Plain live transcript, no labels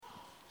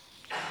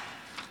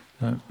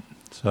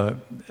So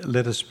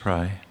let us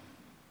pray.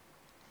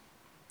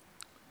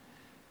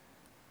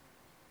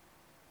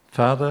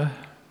 Father,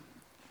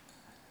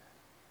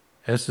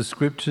 as the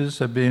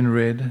scriptures are being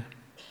read,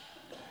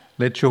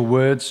 let your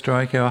word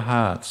strike our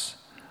hearts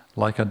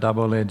like a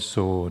double-edged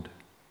sword.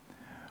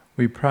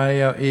 We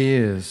pray our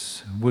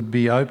ears would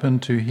be open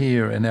to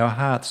hear and our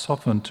hearts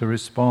softened to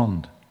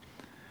respond.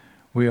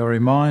 We are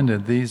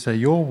reminded these are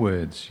your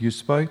words. You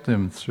spoke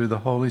them through the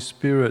Holy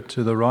Spirit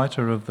to the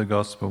writer of the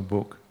Gospel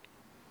book.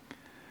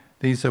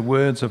 These are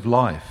words of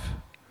life,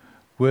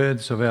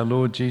 words of our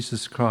Lord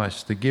Jesus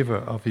Christ, the giver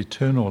of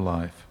eternal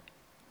life.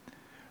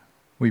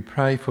 We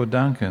pray for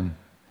Duncan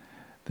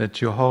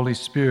that your Holy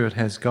Spirit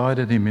has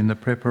guided him in the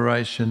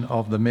preparation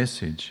of the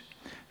message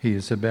he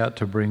is about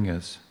to bring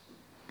us.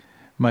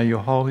 May your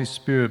Holy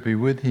Spirit be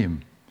with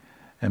him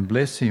and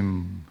bless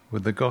him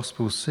with the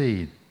gospel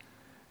seed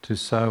to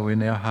sow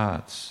in our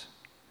hearts.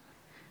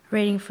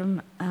 Reading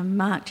from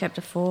Mark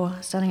chapter 4,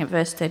 starting at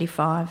verse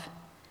 35.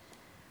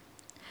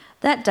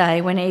 That day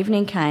when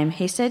evening came,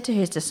 he said to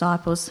his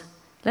disciples,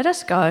 "Let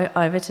us go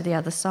over to the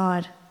other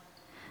side."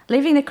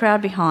 Leaving the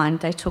crowd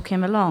behind, they took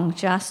him along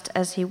just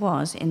as he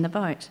was in the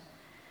boat.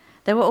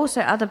 There were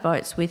also other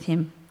boats with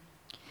him.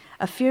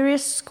 A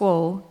furious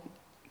squall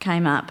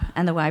came up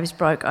and the waves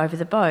broke over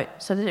the boat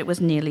so that it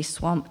was nearly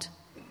swamped.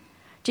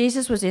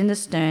 Jesus was in the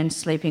stern,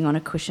 sleeping on a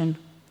cushion.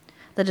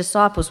 The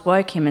disciples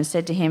woke him and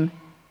said to him,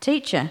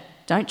 "Teacher,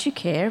 don't you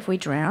care if we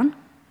drown?"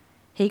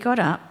 He got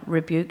up,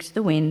 rebuked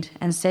the wind,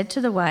 and said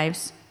to the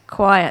waves,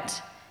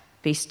 "Quiet,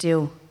 be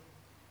still."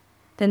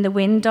 Then the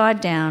wind died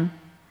down,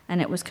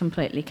 and it was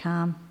completely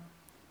calm.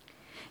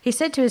 He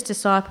said to his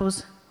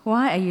disciples,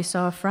 "Why are you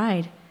so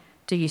afraid?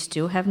 Do you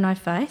still have no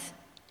faith?"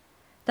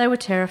 They were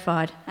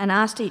terrified and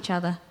asked each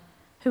other,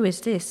 "Who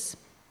is this?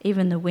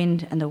 Even the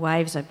wind and the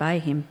waves obey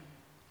him."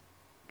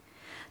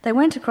 They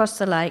went across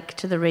the lake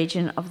to the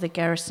region of the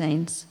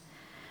Gerasenes.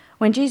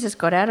 When Jesus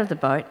got out of the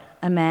boat,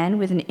 a man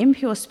with an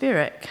impure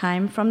spirit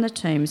came from the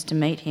tombs to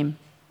meet him.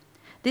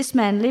 This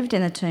man lived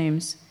in the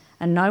tombs,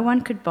 and no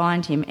one could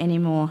bind him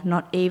anymore,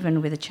 not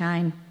even with a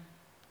chain.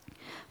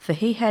 For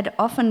he had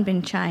often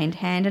been chained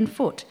hand and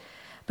foot,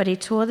 but he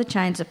tore the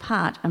chains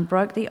apart and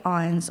broke the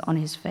irons on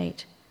his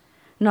feet.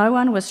 No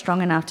one was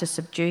strong enough to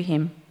subdue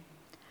him.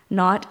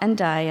 Night and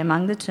day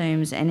among the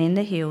tombs and in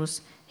the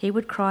hills, he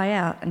would cry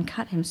out and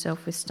cut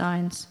himself with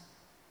stones.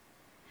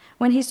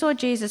 When he saw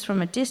Jesus from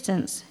a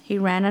distance, he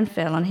ran and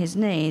fell on his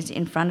knees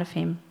in front of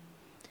him.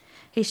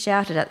 He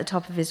shouted at the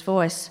top of his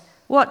voice,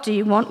 "What do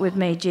you want with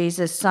me,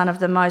 Jesus, Son of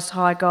the Most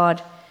High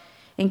God?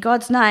 In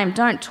God's name,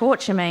 don't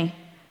torture me."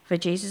 For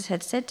Jesus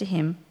had said to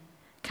him,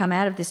 "Come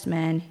out of this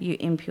man, you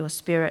impure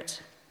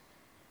spirit."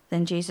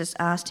 Then Jesus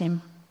asked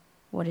him,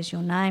 "What is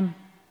your name?"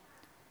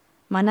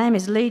 "My name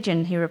is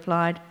Legion," he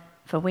replied,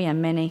 "for we are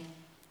many."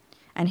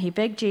 And he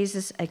begged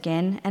Jesus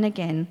again and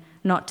again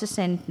not to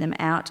send them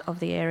out of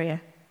the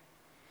area.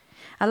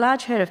 A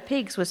large herd of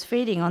pigs was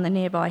feeding on the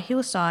nearby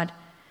hillside.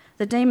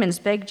 The demons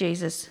begged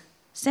Jesus,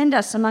 "Send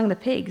us among the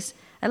pigs,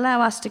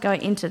 allow us to go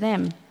into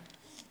them."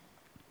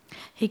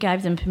 He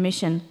gave them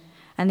permission,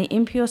 and the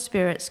impure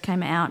spirits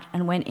came out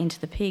and went into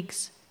the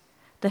pigs.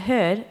 The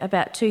herd,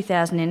 about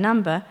 2,000 in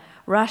number,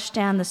 rushed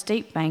down the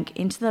steep bank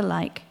into the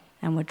lake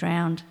and were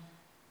drowned.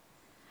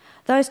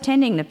 Those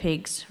tending the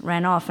pigs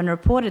ran off and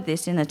reported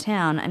this in the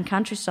town and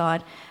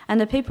countryside, and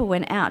the people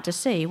went out to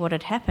see what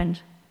had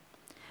happened.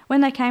 When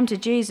they came to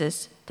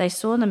Jesus, they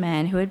saw the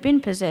man who had been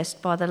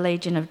possessed by the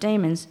legion of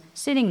demons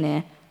sitting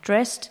there,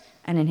 dressed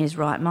and in his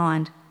right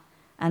mind,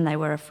 and they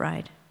were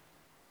afraid.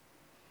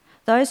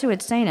 Those who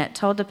had seen it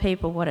told the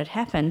people what had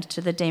happened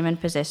to the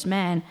demon-possessed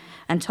man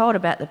and told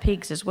about the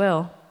pigs as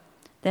well.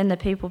 Then the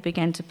people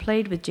began to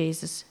plead with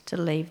Jesus to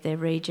leave their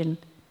region.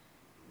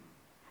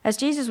 As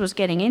Jesus was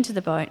getting into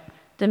the boat,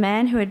 the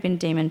man who had been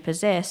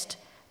demon-possessed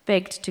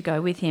begged to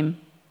go with him.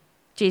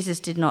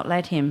 Jesus did not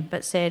let him,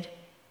 but said,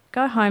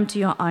 "Go home to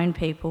your own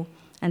people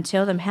and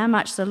tell them how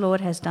much the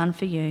Lord has done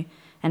for you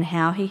and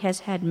how he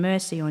has had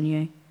mercy on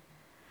you."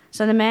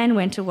 So the man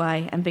went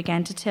away and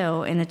began to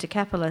tell in the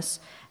Decapolis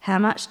how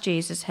much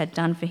Jesus had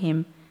done for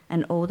him,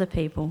 and all the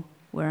people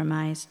were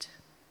amazed.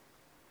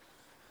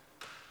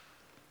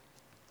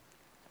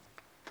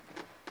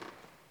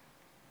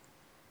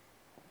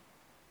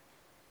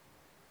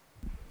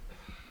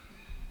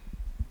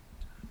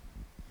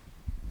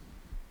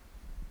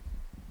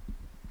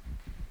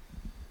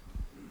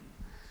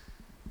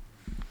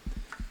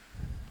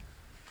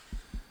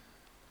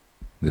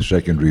 The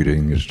second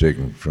reading is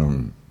taken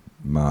from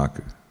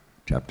Mark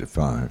chapter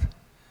 5.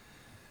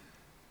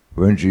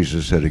 When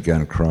Jesus had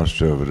again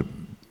crossed over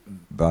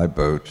by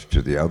boat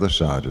to the other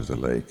side of the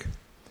lake,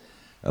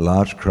 a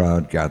large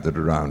crowd gathered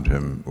around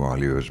him while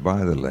he was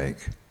by the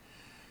lake.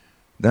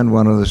 Then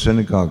one of the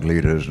synagogue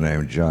leaders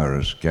named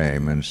Jairus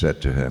came and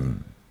said to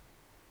him,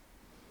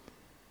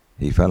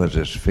 he fell at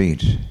his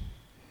feet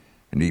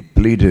and he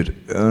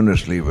pleaded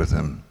earnestly with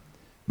him,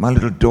 "My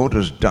little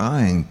daughter's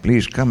dying.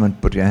 Please come and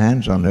put your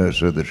hands on her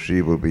so that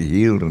she will be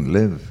healed and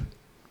live."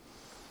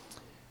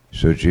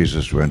 So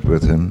Jesus went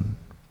with him,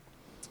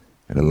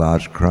 and a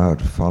large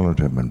crowd followed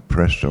him and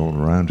pressed all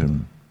around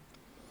him.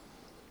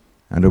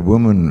 And a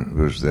woman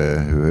was there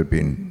who had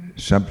been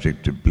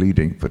subject to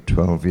bleeding for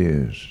 12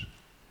 years.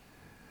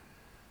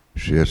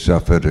 She had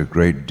suffered a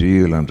great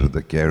deal under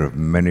the care of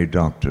many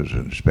doctors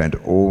and spent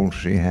all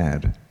she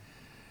had.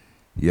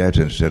 Yet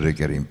instead of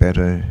getting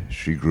better,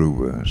 she grew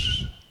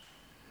worse.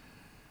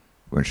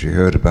 When she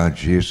heard about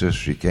Jesus,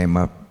 she came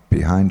up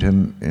behind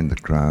him in the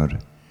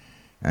crowd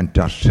and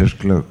touched his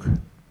cloak,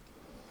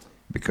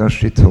 because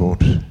she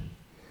thought,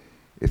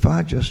 if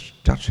I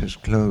just touch his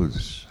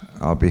clothes,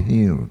 I'll be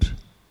healed.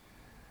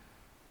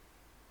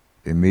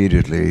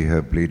 Immediately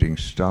her bleeding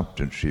stopped,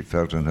 and she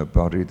felt in her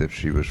body that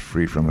she was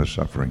free from her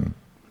suffering.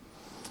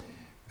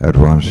 At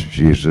once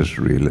Jesus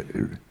realized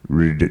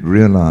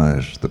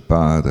the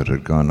power that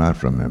had gone out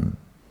from him.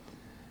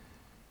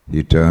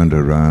 He turned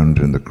around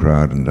in the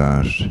crowd and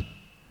asked,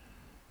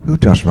 "Who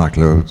touched my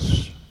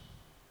clothes?"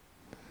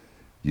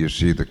 "You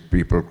see the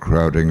people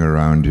crowding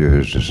around you,"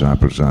 his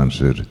disciples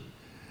answered,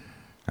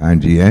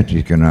 "and yet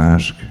you can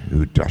ask,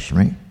 'Who touched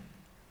me?'"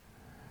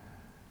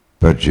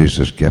 But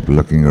Jesus kept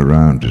looking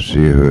around to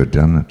see who had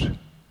done it.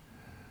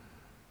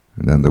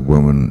 And then the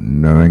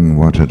woman, knowing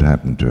what had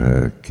happened to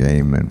her,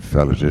 came and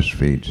fell at his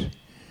feet.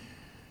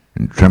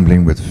 And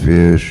trembling with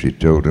fear, she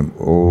told him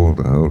all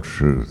the whole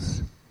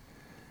truth.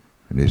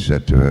 And he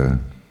said to her,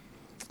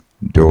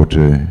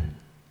 "Daughter,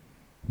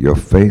 your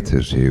faith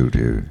has healed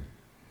you.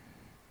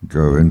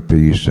 Go in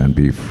peace and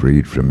be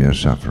freed from your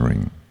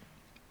suffering."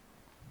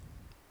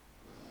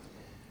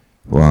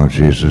 While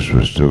Jesus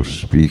was still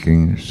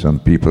speaking, some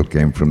people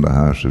came from the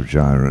house of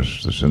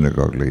Jairus, the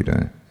synagogue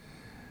leader.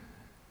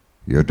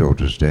 "Your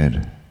daughter's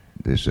dead,"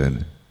 they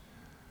said.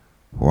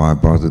 "Why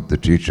bother the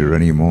teacher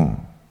any more?"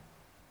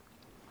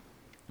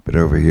 But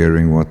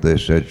overhearing what they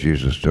said,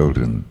 Jesus told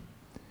him,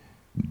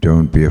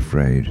 "Don't be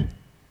afraid,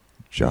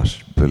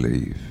 just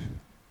believe."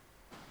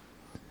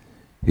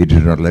 He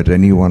did not let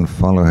anyone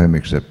follow him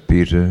except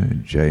Peter,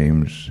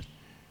 James,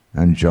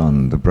 and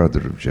John, the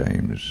brother of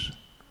James.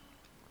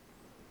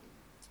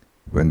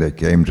 When they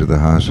came to the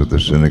house of the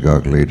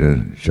synagogue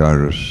leader,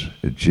 Jairus,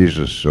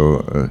 Jesus saw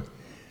a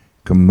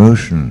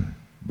commotion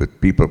with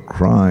people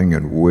crying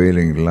and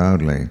wailing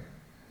loudly.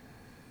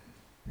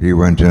 He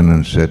went in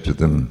and said to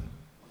them,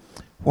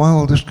 "Why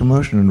all this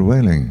commotion and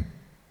wailing?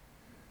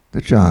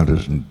 The child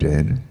isn't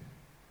dead,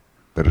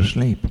 but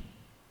asleep."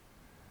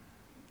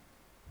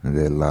 And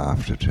they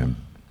laughed at him.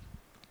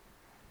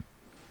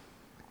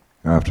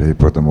 After he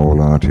put them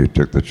all out, he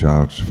took the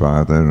child's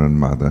father and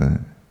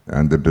mother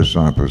and the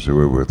disciples who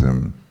were with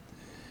him,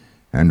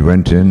 and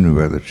went in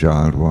where the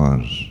child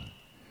was.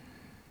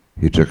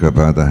 He took her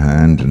by the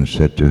hand and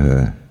said to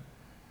her,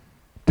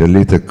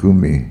 "Talitha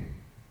kumi,"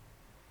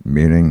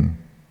 meaning,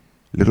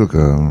 "Little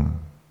girl,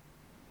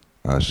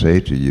 I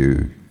say to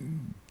you,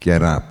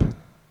 get up."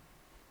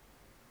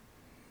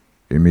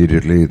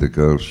 Immediately the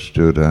girl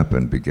stood up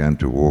and began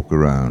to walk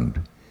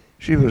around.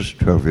 She was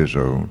 12 years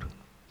old.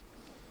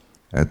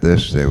 At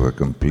this they were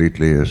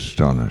completely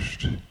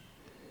astonished.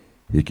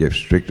 He gave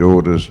strict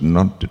orders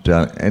not to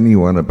tell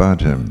anyone about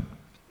him,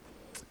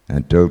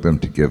 and told them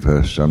to give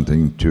her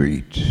something to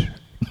eat.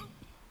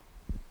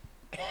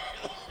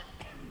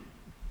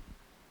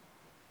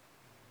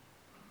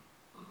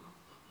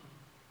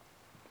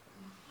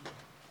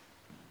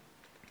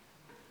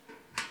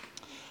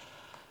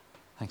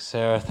 Thanks,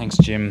 Sarah. Thanks,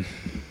 Jim.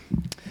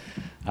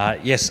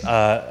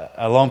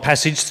 A long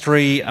passage,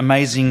 3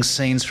 amazing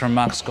scenes from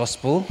Mark's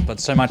Gospel, but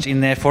so much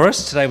in there for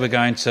us. Today we're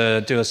going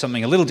to do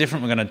something a little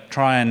different. We're going to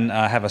try and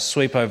have a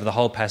sweep over the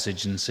whole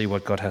passage and see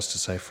what God has to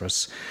say for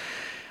us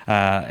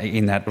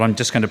in that. But I'm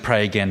just going to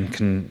pray again.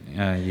 Can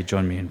you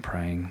join me in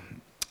praying?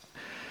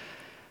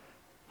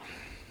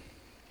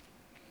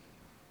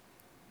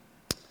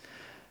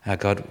 Our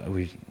God,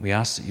 we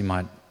ask that you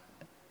might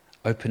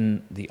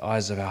open the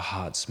eyes of our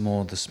hearts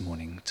more this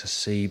morning to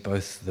see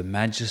both the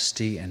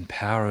majesty and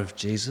power of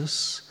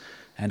Jesus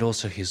and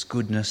also his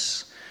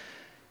goodness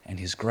and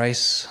his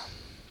grace.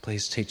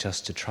 Please teach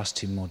us to trust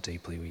him more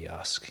deeply, we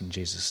ask. In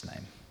Jesus'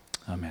 name,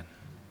 amen.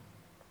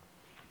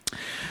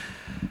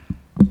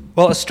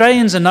 Well,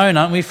 Australians are known,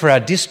 aren't we, for our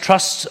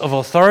distrust of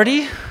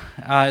authority.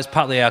 It's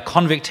partly our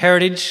convict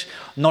heritage,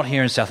 not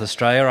here in South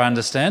Australia, I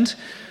understand.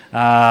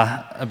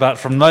 But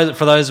for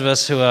those of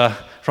us who are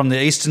from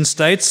the eastern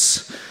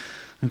states,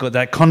 we've got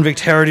that convict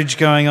heritage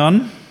going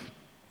on.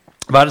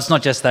 But it's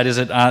not just that, is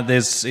it?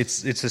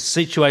 It's a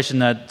situation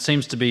that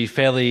seems to be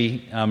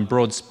fairly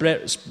broad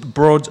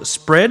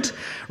spread.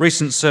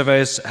 Recent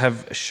surveys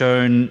have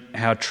shown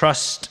how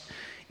trust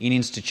in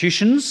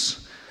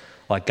institutions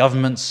like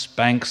governments,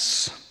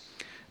 banks,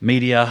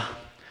 media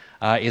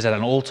is at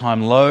an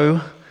all-time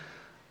low.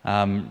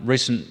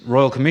 Recent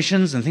royal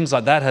commissions and things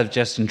like that have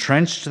just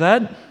entrenched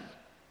that.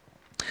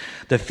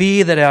 The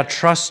fear that our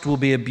trust will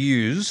be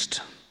abused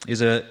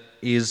is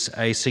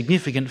a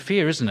significant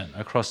fear, isn't it,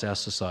 across our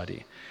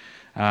society?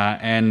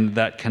 And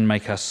that can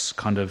make us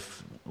kind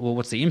of, well,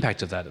 what's the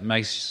impact of that? It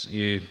makes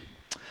you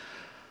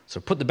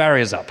sort of put the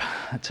barriers up,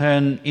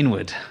 turn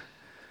inward,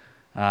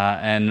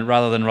 and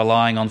rather than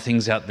relying on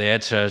things out there,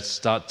 to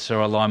start to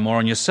rely more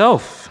on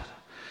yourself.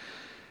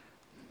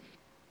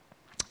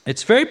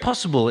 It's very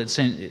possible, it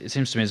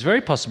seems to me, it's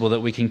very possible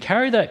that we can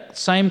carry that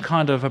same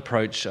kind of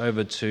approach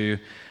over to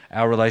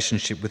our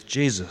relationship with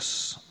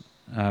Jesus.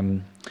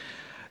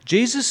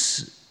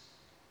 Jesus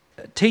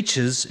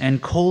teaches and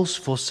calls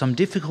for some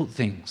difficult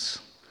things.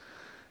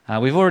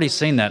 We've already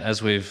seen that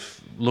as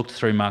we've looked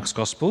through Mark's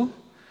Gospel.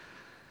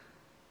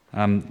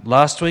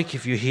 Last week,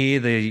 if you hear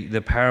the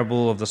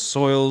parable of the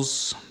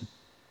soils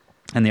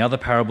and the other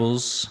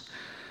parables,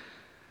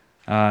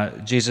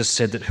 Jesus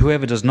said that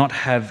whoever does not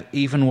have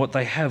even what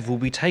they have will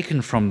be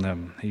taken from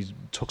them. He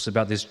talks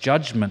about this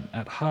judgment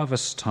at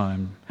harvest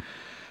time.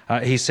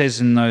 He says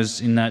in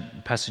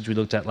that passage we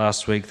looked at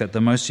last week that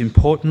the most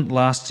important,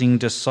 lasting,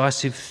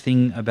 decisive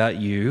thing about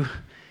you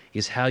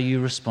is how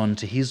you respond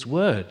to his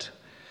word.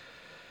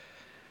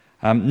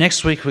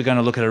 Next week we're going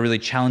to look at a really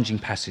challenging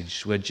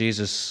passage where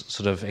Jesus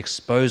sort of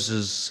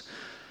exposes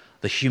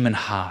the human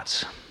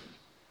heart.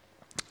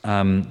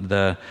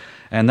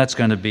 And that's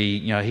going to be,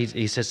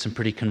 he says some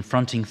pretty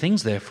confronting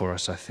things there for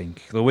us, I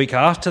think. The week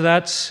after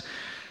that,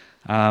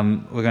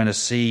 we're going to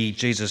see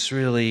Jesus'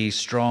 really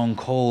strong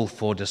call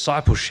for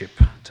discipleship,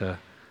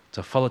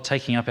 to follow,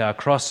 taking up our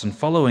cross and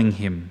following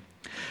him.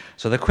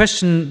 So the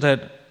question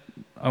that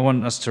I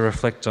want us to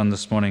reflect on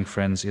this morning,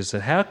 friends, is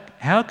that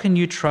how can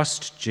you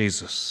trust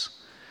Jesus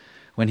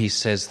when he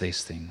says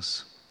these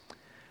things,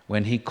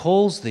 when he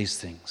calls these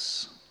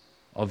things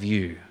of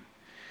you?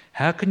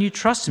 How can you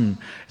trust him?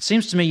 It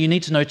seems to me you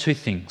need to know two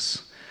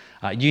things.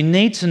 You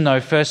need to know,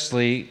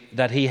 firstly,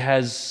 that he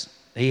has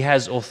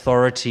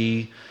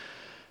authority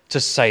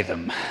to say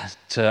them,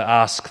 to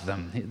ask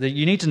them.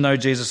 You need to know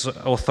Jesus'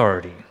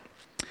 authority.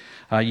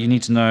 You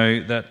need to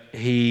know that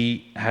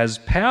he has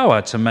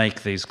power to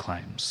make these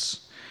claims.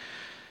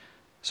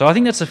 So I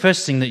think that's the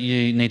first thing that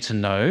you need to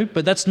know,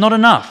 but that's not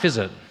enough, is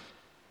it?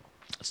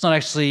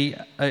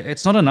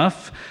 It's not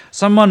enough.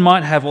 Someone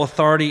might have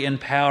authority and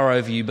power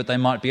over you, but they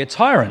might be a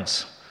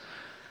tyrant.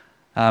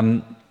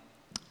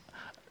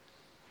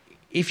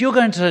 If you're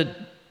going to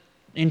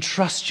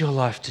entrust your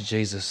life to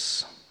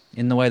Jesus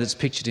in the way that's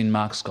pictured in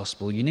Mark's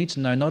Gospel, you need to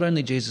know not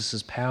only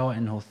Jesus' power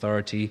and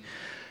authority,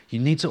 you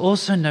need to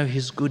also know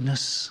his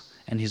goodness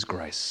and his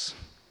grace.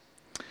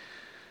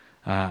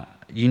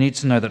 You need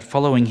to know that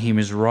following him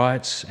is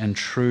right and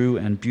true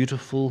and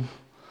beautiful,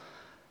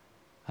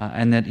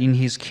 and that in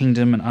his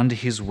kingdom and under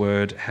his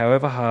word,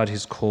 however hard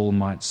his call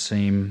might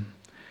seem,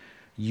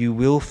 you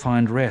will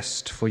find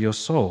rest for your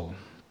soul.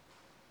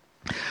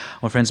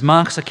 Well, friends,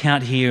 Mark's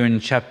account here in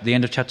the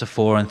end of chapter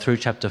 4 and through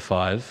chapter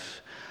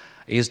 5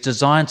 is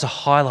designed to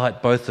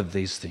highlight both of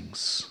these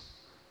things.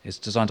 It's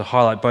designed to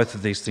highlight both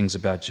of these things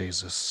about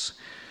Jesus.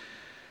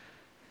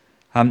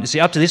 You see,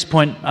 up to this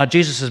point,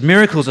 Jesus'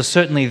 miracles are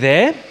certainly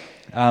there.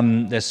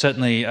 There's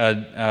certainly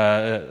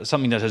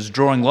something that is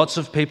drawing lots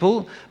of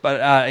people,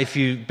 but if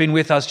you've been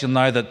with us, you'll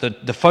know that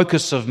the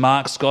focus of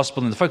Mark's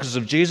Gospel and the focus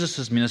of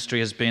Jesus' ministry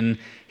has been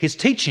his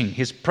teaching,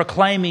 his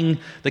proclaiming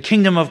the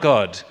kingdom of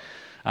God.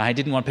 He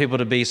didn't want people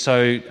to be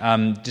so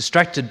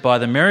distracted by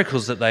the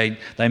miracles that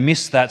they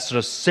missed that sort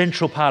of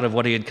central part of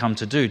what he had come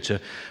to do,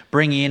 to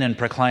bring in and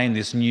proclaim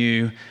this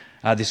new,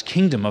 this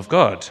kingdom of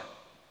God.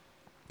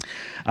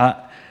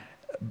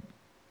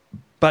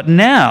 But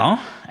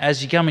now,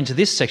 as you come into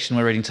this section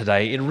we're reading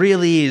today, it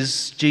really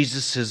is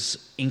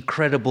Jesus'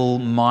 incredible,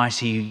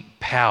 mighty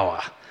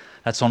power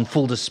that's on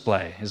full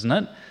display, isn't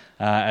it?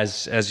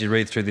 As you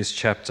read through this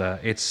chapter.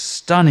 It's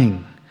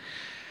stunning.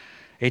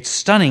 It's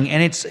stunning,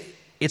 and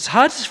it's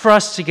hard for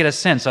us to get a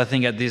sense, I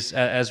think,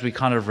 as we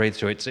kind of read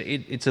through it.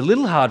 It's a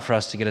little hard for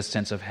us to get a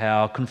sense of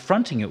how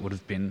confronting it would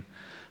have been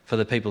for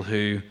the people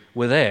who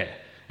were there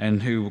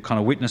and who kind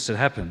of witnessed it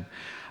happen.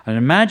 And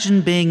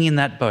imagine being in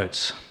that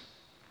boat.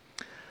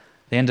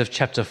 The end of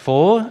chapter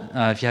 4,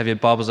 if you have your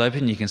Bibles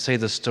open, you can see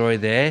the story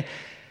there.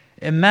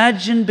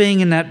 Imagine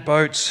being in that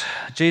boat.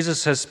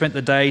 Jesus has spent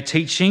the day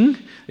teaching.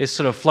 This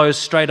sort of flows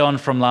straight on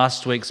from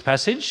last week's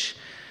passage.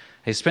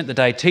 He spent the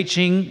day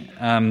teaching,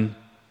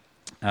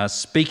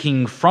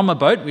 speaking from a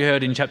boat. We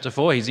heard in chapter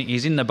 4,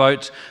 he's in the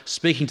boat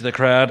speaking to the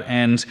crowd,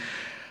 and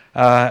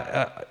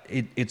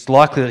it's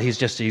likely that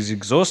he's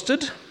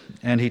exhausted.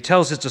 And he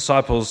tells his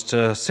disciples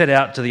to set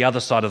out to the other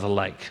side of the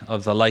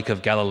Lake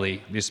of Galilee,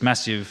 this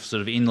massive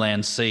sort of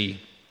inland sea.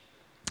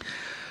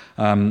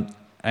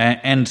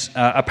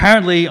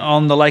 Apparently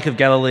on the Lake of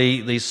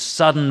Galilee, these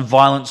sudden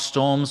violent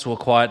storms were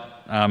quite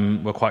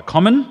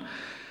common.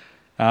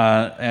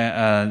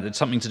 It's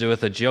something to do with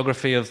the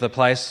geography of the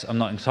place. I'm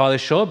not entirely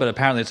sure, but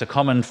apparently it's a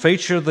common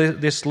feature of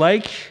this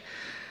lake.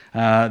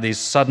 These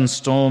sudden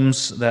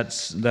storms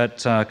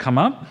that come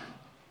up.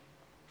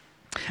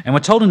 And we're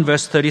told in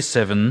verse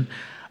 37,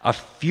 a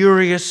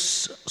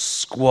furious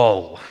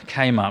squall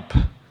came up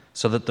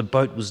so that the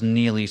boat was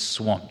nearly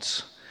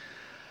swamped.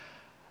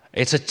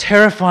 It's a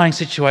terrifying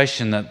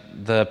situation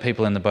that the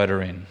people in the boat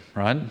are in,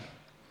 right?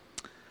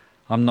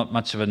 I'm not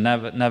much of a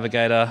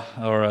navigator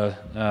or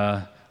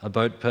a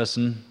boat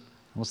person.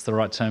 What's the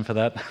right term for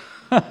that?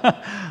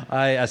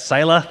 A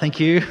sailor, thank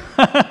you.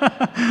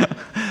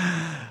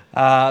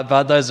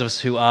 But those of us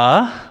who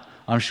are,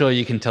 I'm sure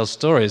you can tell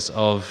stories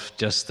of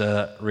just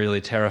the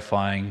really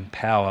terrifying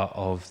power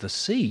of the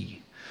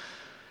sea.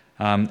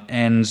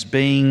 And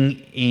being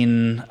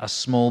in a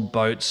small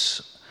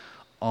boat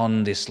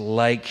on this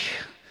lake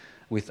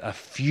with a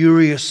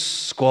furious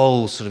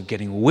squall sort of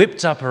getting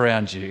whipped up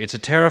around you. It's a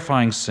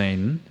terrifying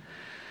scene.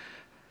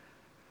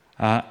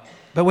 But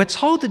we're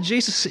told that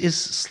Jesus is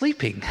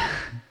sleeping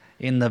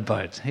in the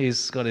boat. He's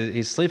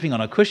sleeping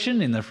on a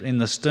cushion in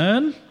the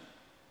stern.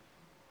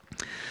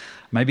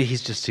 Maybe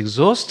he's just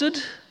exhausted.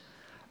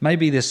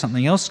 Maybe there's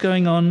something else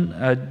going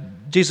on.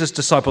 Jesus'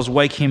 disciples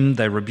wake him,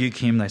 they rebuke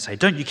him, they say,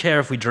 "Don't you care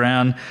if we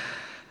drown?"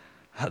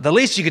 The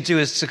least you could do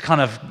is to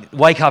kind of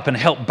wake up and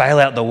help bail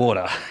out the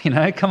water.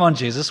 Come on,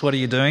 Jesus, what are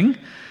you doing?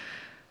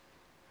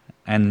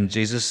 And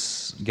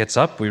Jesus gets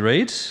up, we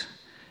read,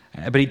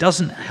 but he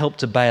doesn't help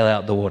to bail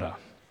out the water.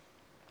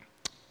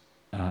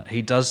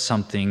 He does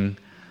something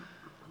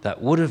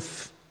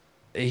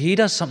he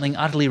does something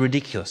utterly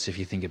ridiculous if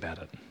you think about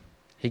it.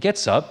 He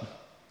gets up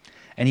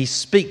and he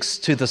speaks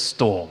to the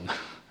storm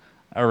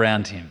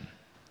around him.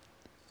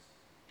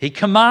 He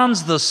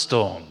commands the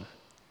storm.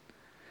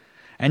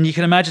 And you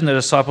can imagine the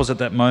disciples at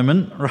that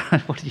moment,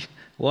 right?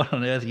 What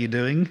on earth are you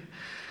doing?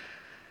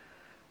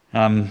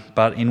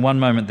 But in one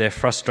moment, their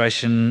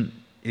frustration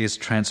is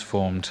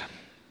transformed.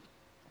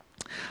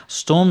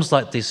 Storms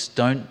like this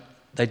don't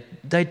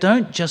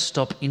just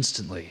stop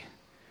instantly.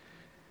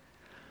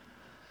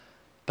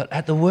 But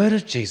at the word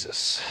of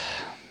Jesus,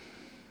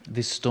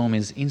 this storm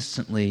is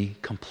instantly,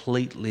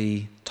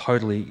 completely,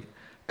 totally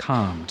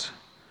calmed.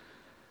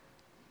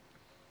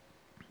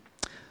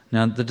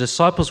 Now, the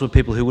disciples were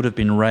people who would have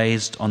been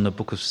raised on the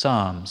book of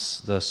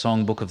Psalms, the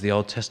songbook of the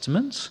Old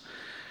Testament.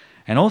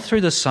 And all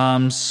through the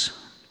Psalms,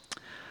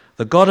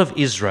 the God of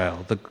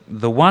Israel,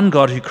 the one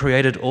God who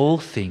created all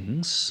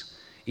things,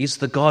 is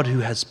the God who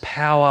has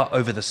power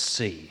over the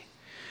sea.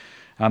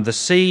 The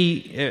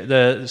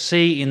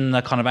sea in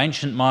the kind of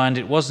ancient mind,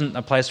 it wasn't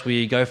a place where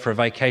you go for a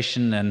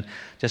vacation and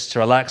just to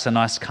relax, a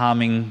nice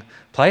calming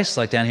place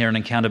like down here in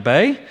Encounter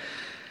Bay.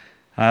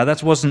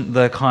 That wasn't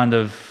the kind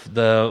of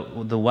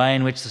the way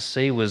in which the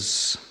sea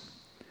was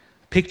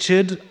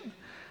pictured.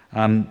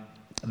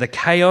 The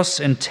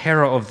chaos and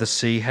terror of the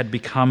sea had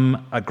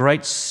become a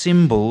great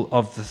symbol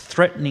of the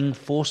threatening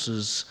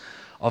forces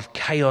of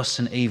chaos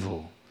and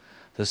evil.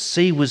 The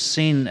sea was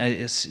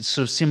seen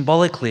sort of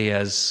symbolically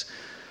as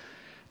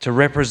to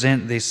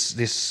represent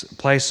this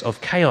place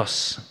of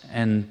chaos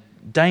and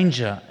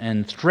danger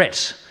and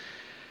threat.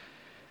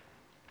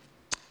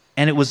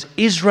 And it was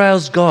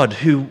Israel's God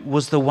who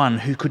was the one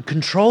who could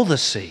control the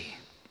sea.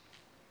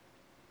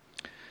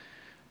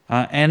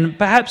 And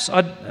perhaps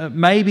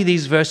maybe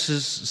these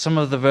verses, some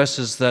of the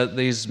verses that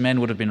these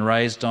men would have been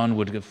raised on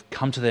would have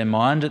come to their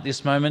mind at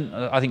this moment.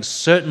 I think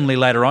certainly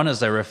later on as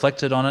they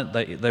reflected on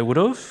it, they would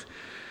have.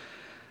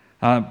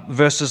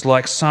 Verses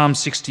like Psalm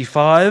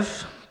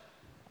 65,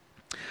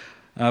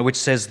 which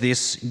says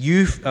this,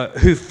 "You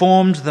who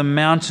formed the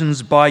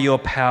mountains by your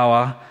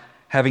power,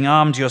 having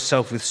armed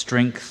yourself with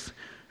strength,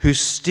 who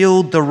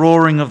stilled the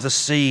roaring of the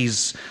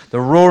seas,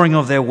 the roaring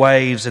of their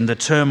waves and the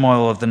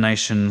turmoil of the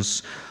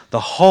nations. The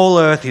whole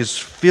earth is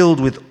filled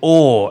with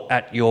awe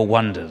at your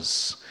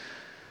wonders."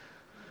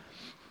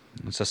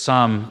 It's a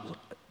psalm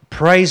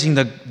praising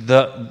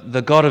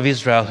the God of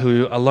Israel,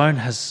 who alone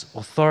has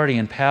authority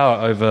and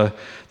power over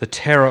the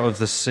terror of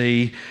the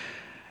sea.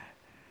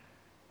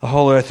 The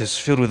whole earth is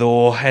filled with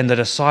awe, and the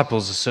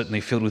disciples are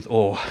certainly filled with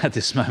awe at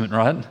this moment,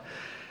 right?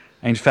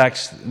 In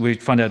fact, we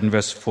find out in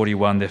verse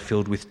 41, they're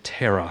filled with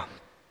terror.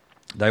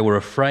 They were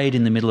afraid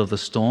in the middle of the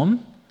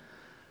storm.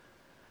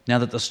 Now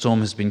that the storm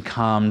has been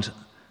calmed,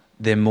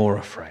 they're more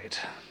afraid.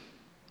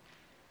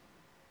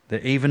 They're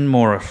even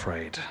more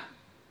afraid.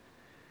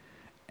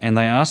 And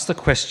they ask the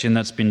question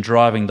that's been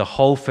driving the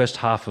whole first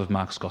half of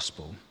Mark's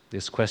Gospel.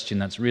 This question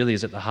that's really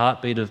is at the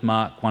heartbeat of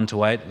Mark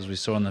 1-8, as we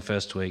saw in the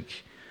first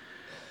week.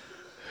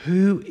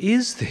 Who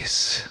is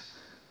this?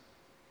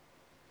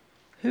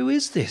 Who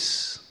is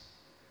this?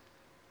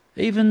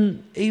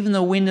 Even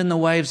the wind and the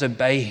waves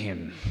obey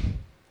him.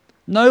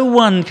 No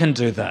one can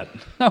do that.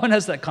 No one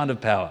has that kind of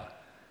power.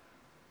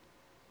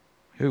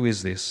 Who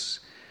is this?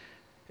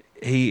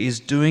 He is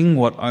doing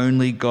what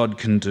only God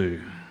can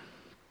do.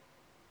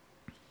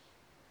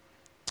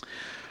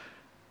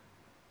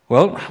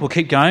 Well, we'll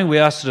keep going. We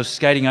are sort of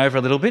skating over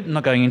a little bit,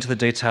 not going into the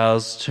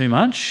details too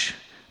much.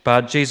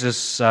 But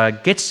Jesus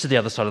gets to the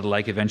other side of the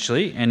lake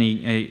eventually, and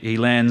he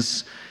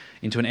lands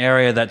into an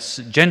area that's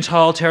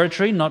Gentile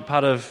territory, not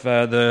part of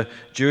the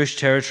Jewish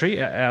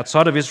territory,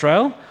 outside of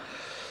Israel.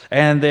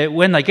 And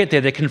when they get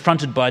there, they're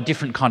confronted by a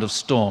different kind of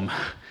storm.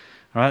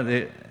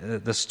 Right?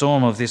 The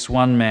storm of this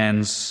one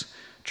man's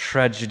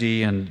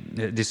tragedy and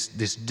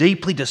this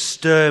deeply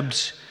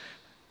disturbed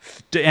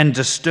and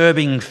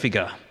disturbing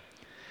figure.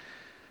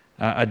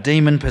 A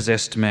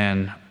demon-possessed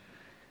man.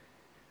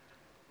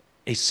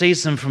 He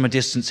sees them from a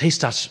distance. He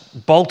starts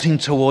bolting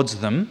towards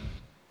them.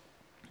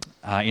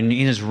 in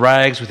his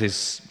rags with his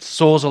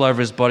sores all over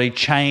his body,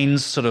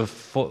 chains sort of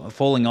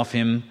falling off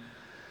him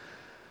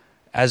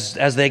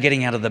as they're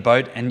getting out of the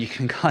boat. And you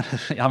can kind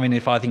of, I mean,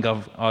 if I think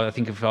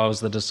if I was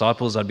the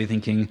disciples, I'd be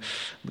thinking,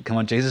 come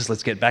on, Jesus,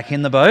 let's get back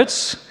in the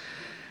boat.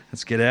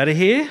 Let's get out of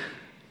here.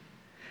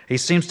 He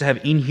seems to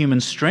have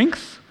inhuman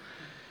strength.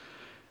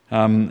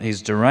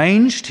 He's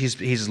deranged.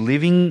 He's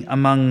living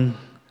among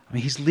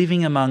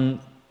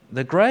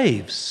the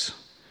graves.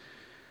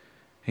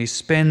 He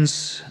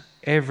spends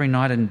every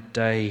night and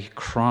day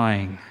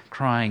crying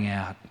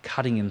out,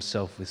 cutting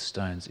himself with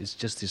stones. It's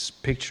just this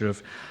picture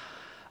of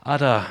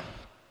utter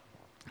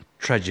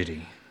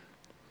tragedy.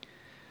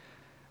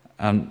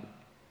 In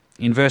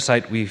verse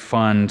 8 we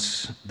find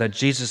that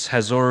Jesus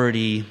has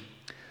already,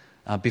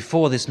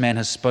 before this man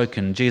has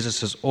spoken,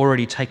 Jesus has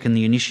already taken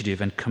the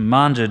initiative and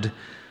commanded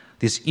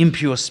this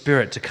impure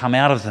spirit to come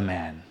out of the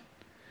man.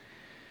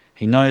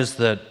 He knows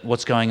that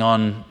what's going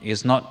on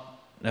is not,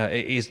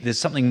 there's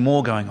something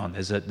more going on.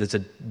 There's a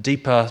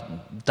deeper,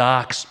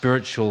 dark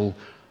spiritual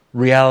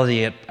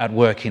reality at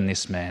work in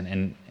this man,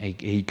 and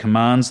he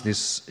commands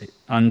this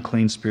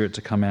unclean spirit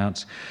to come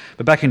out.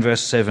 But back in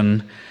verse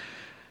 7,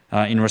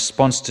 in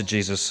response to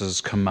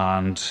Jesus'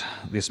 command,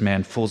 this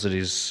man falls at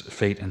his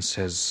feet and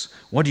says,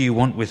 "What do you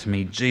want with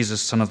me,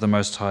 Jesus, Son of the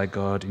Most High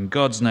God? In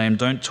God's name,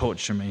 don't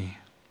torture me."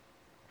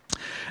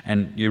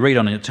 And you read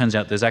on it, it turns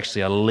out there's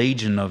actually a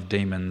legion of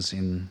demons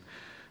in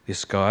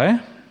this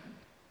guy,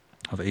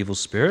 of evil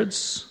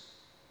spirits.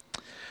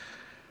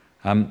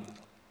 The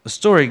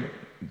story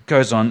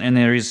goes on, and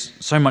there is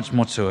so much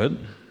more to it.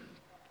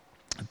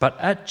 But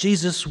at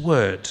Jesus'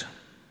 word,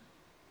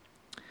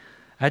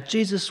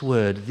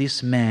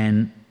 this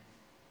man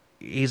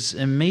is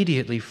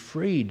immediately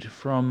freed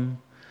from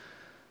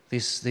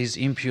these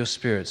impure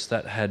spirits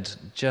that had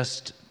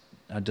just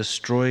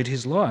destroyed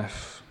his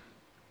life.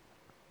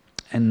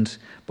 And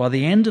by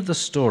the end of the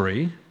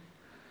story,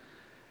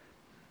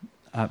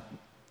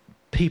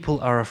 people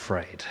are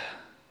afraid.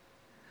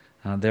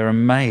 They're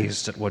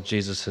amazed at what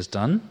Jesus has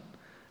done,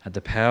 at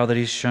the power that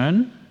he's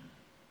shown.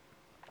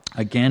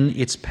 Again,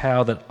 it's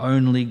power that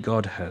only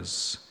God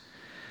has.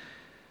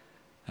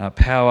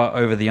 Power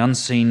over the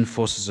unseen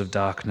forces of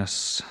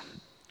darkness.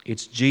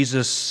 It's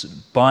Jesus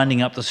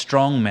binding up the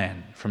strong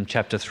man from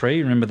chapter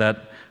 3. Remember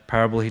that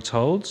parable he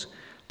told?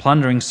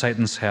 Plundering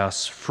Satan's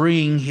house,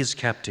 freeing his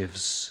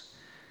captives.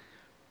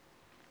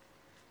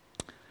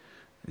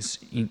 This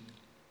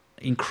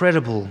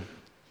incredible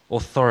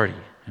authority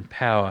and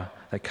power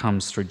that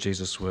comes through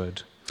Jesus'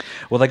 word.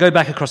 Well, they go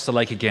back across the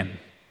lake again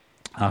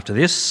after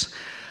this,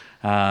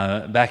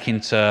 back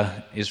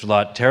into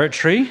Israelite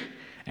territory,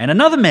 and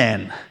another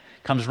man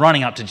comes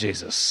running up to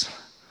Jesus.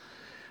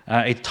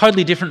 It's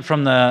totally different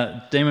from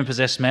the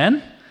demon-possessed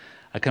man,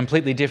 a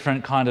completely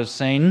different kind of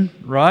scene,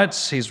 right?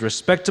 He's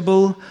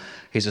respectable,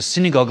 he's a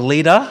synagogue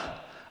leader,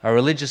 a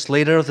religious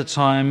leader of the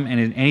time,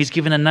 and he's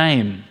given a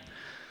name.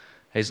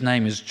 His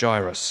name is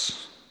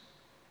Jairus.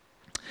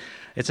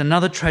 It's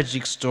another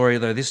tragic story,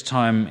 though this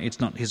time it's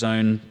not his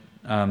own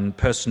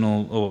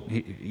personal, or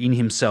in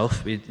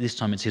himself. This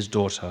time it's his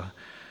daughter.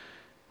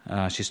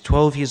 She's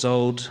 12 years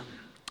old.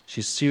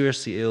 She's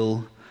seriously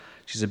ill.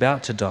 She's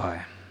about to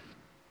die.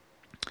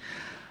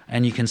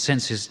 And you can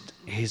sense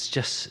he's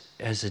just,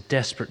 as a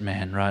desperate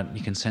man, right?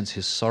 You can sense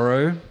his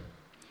sorrow.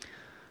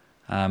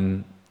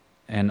 And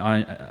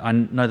I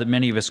know that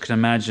many of us can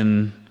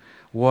imagine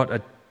what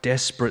a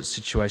desperate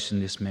situation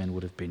this man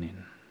would have been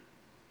in.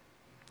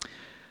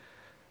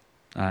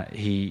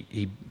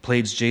 He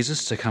pleads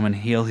Jesus to come and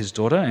heal his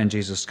daughter, and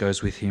Jesus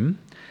goes with him.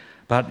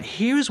 But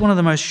here is one of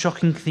the most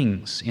shocking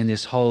things in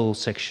this whole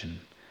section,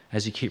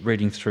 as you keep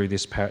reading through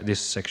this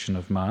section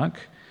of Mark.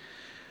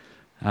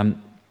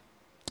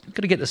 You've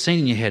got to get the scene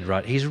in your head,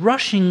 right? He's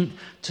rushing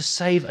to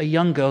save a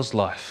young girl's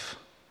life.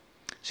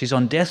 She's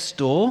on death's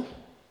door.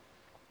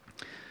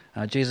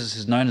 Jesus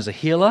is known as a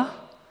healer.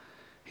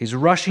 He's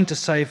rushing to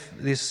save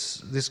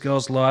this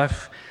girl's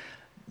life.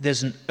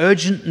 There's an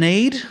urgent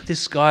need.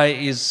 This guy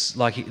is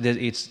like,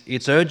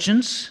 it's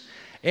urgent.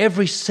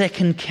 Every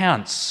second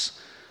counts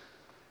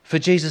for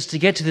Jesus to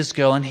get to this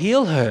girl and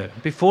heal her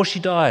before she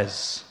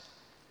dies.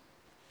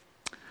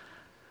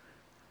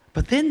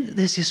 But then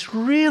there's this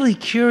really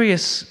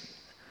curious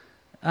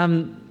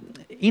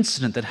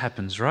incident that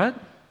happens, right?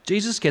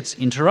 Jesus gets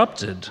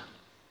interrupted.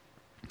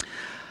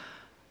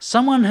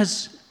 Someone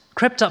has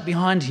crept up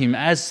behind him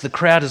as the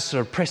crowd is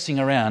sort of pressing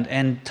around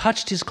and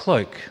touched his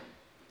cloak.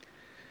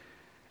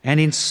 And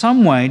in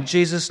some way,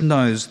 Jesus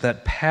knows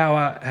that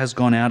power has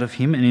gone out of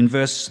him. And in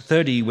verse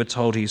 30, we're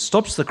told he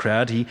stops the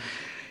crowd.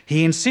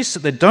 He insists that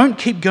they don't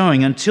keep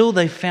going until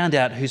they found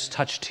out who's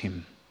touched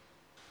him.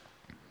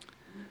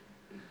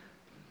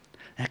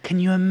 Now, can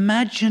you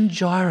imagine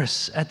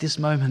Jairus at this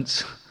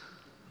moment?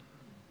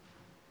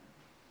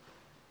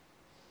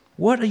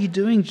 What are you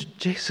doing,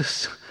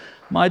 Jesus?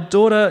 My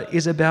daughter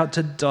is about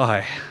to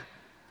die.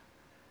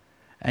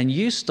 And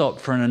you stop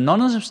for an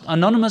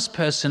anonymous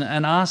person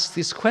and ask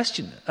this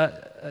question,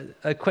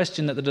 a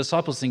question that the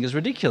disciples think is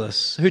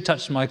ridiculous. Who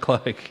touched my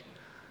cloak?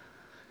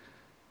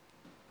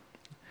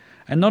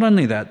 And not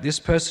only that, this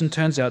person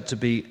turns out to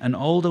be an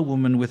older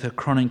woman with a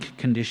chronic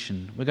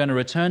condition. We're going to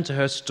return to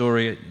her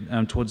story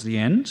towards the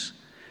end,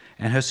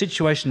 and her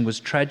situation was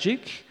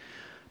tragic,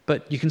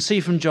 but you can see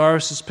from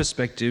Jairus'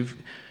 perspective,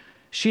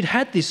 she'd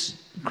had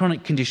this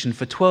chronic condition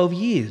for 12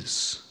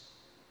 years.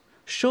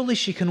 Surely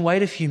she can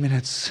wait a few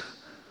minutes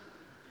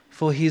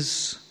for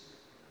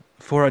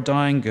a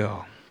dying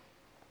girl.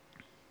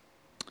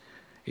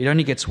 It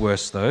only gets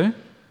worse, though.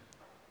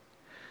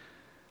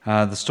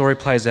 The story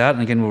plays out,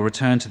 and again we'll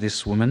return to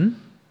this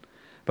woman,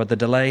 but the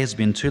delay has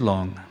been too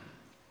long.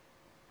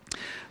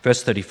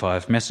 Verse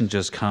 35,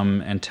 messengers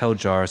come and tell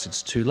Jairus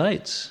it's too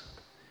late.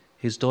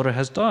 His daughter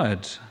has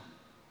died.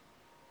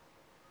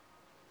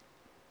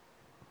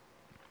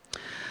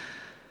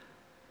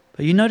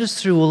 But you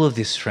notice through all of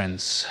this,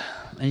 friends,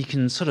 and you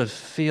can sort of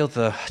feel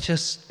the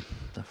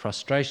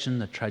frustration,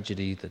 the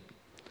tragedy that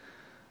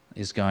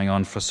is going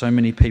on for so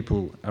many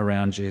people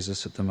around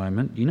Jesus at the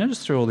moment. You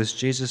notice through all this,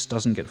 Jesus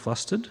doesn't get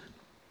flustered.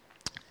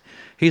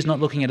 He's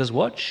not looking at his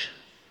watch.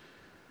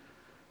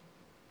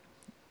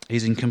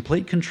 He's in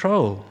complete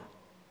control.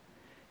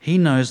 He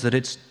knows that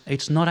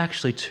it's not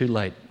actually too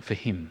late for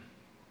him.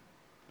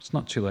 It's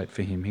not too late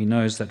for him. He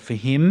knows that for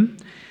him,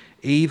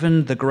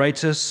 even the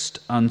greatest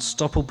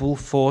unstoppable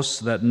force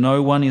that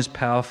no one is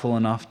powerful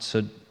enough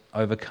to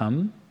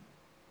overcome,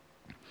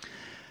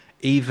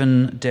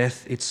 even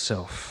death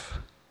itself,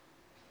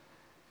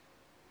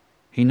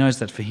 he knows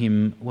that for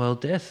him, well,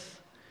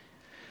 death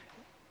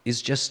is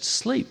just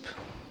sleep.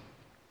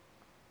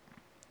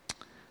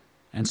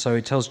 And so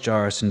he tells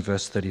Jairus in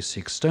verse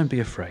 36, don't be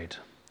afraid,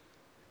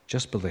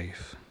 just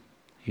believe.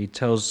 He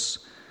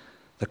tells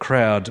the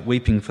crowd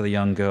weeping for the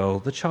young girl,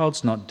 the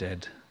child's not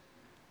dead,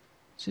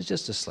 she's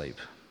just asleep.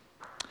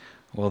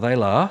 Well, they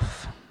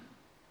laugh.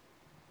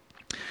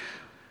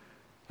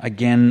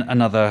 Again,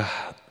 another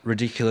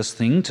ridiculous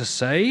thing to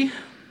say,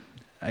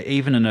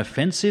 even an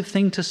offensive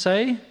thing to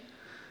say,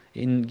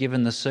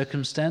 given the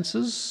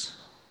circumstances.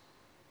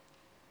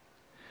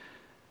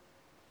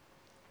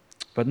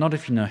 But not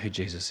if you know who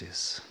Jesus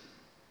is.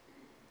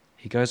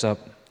 He goes up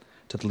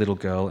to the little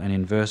girl, and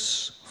in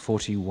verse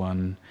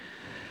 41,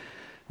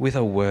 with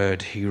a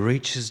word, he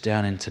reaches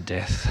down into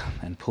death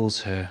and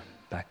pulls her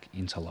back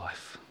into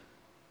life.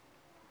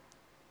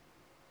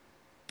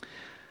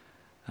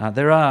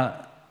 There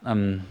are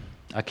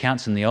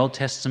accounts in the Old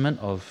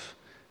Testament of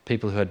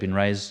people who had been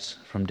raised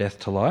from death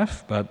to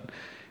life, but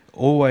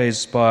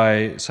always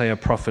by, say, a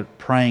prophet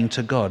praying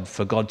to God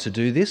for God to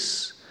do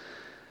this.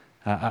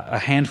 A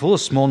handful, a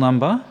small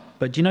number.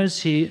 But you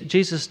notice here,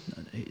 Jesus,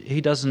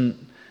 he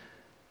doesn't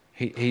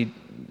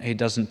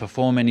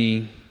perform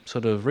any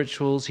sort of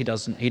rituals. He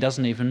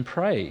doesn't even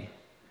pray.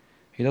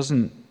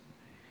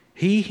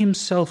 He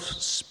himself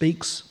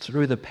speaks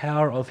through the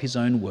power of his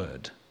own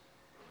word.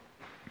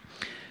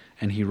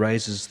 And he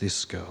raises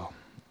this girl.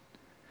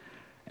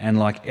 And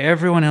like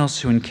everyone else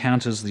who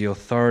encounters the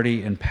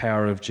authority and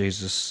power of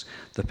Jesus,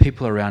 the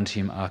people around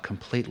him are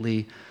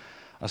completely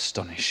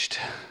astonished.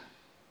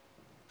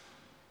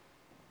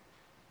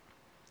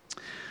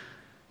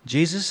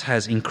 Jesus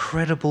has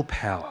incredible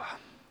power.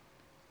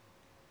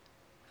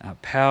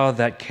 Power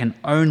that can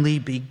only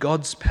be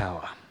God's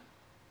power.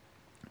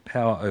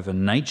 Power over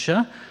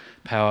nature,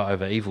 power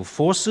over evil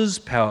forces,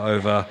 power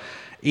over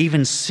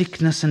even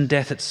sickness and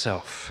death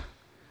itself.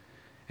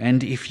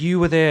 And if you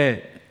were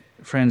there,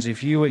 friends,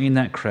 if you were in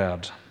that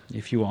crowd,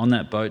 if you were on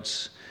that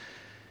boat,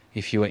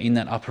 if you were in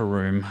that upper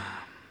room,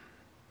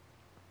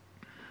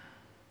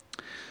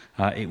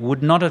 it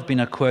would not have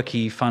been a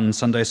quirky, fun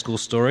Sunday school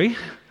story.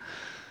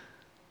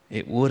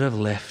 It would have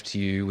left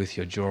you with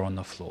your jaw on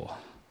the floor.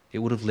 It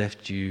would have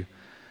left you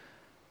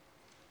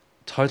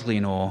totally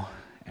in awe,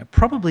 and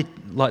probably,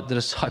 like the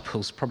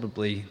disciples,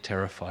 probably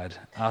terrified,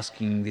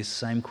 asking this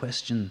same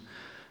question,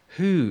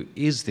 who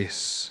is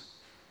this?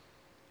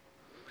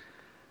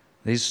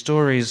 These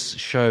stories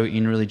show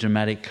in really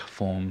dramatic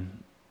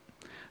form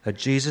that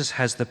Jesus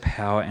has the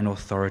power and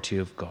authority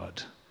of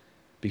God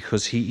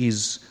because he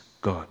is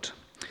God.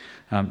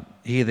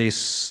 Hear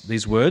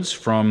these words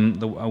from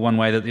the one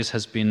way that this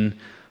has been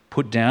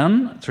put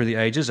down through the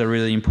ages, a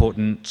really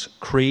important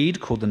creed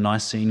called the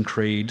Nicene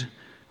Creed,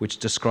 which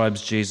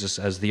describes Jesus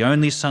as the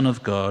only Son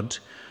of God,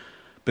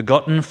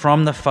 begotten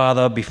from the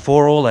Father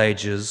before all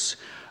ages,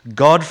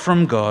 God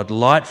from God,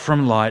 light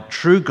from light,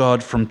 true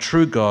God from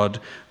true God,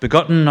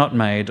 begotten not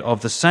made,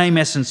 of the same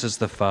essence as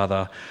the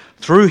Father.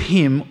 Through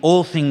him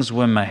all things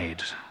were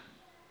made.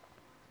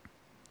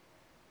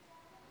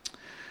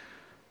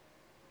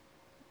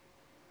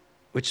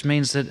 Which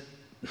means that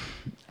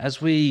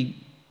as we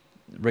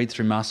read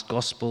through Mark's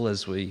Gospel,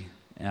 as we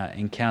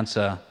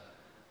encounter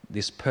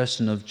this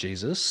person of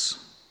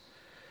Jesus,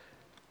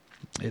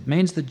 it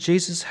means that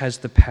Jesus has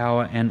the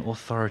power and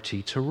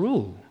authority to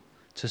rule,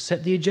 to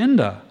set the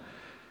agenda.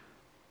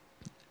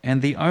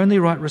 And the only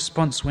right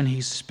response when he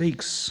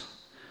speaks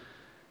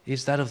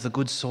is that of the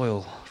good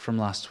soil from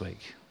last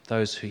week.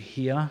 Those who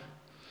hear,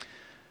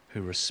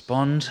 who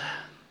respond,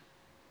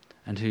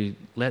 and who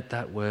let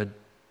that word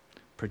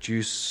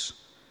produce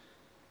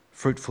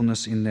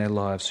fruitfulness in their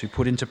lives, who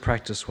put into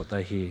practice what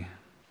they hear.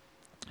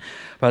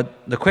 But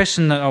the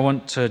question that I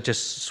want to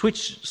just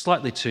switch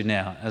slightly to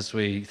now, as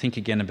we think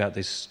again about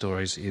these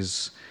stories,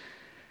 is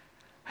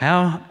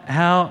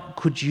how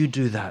could you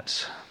do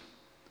that?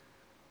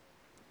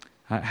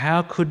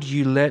 How could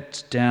you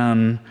let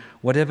down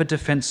whatever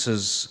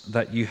defences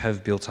that you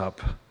have built up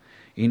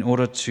in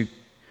order to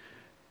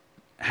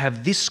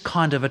have this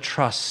kind of a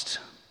trust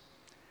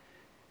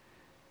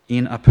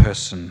in a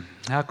person?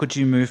 How could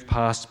you move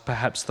past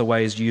perhaps the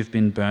ways you've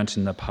been burnt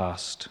in the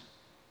past?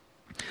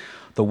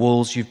 The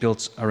walls you've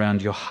built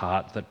around your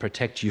heart that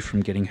protect you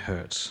from getting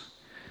hurt.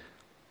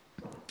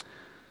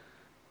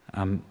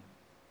 And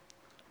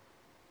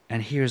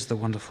here's the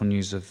wonderful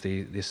news of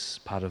this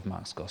part of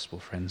Mark's Gospel,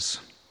 friends.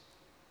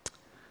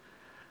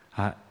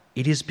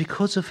 It is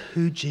because of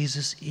who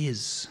Jesus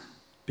is,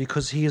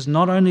 because he is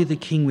not only the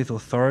King with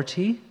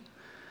authority,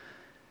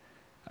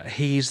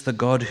 he is the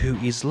God who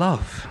is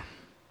love,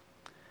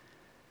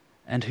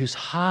 and whose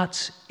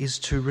heart is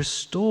to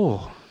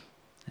restore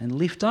and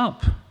lift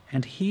up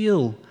and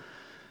heal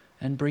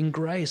and bring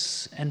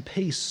grace and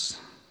peace.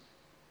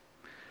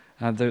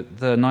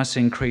 The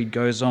Nicene Creed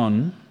goes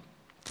on.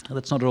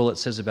 That's not all it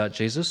says about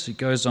Jesus. It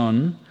goes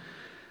on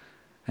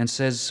and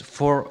says,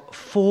 for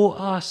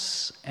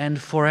us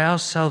and for our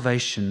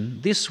salvation,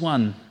 this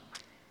one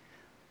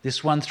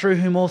through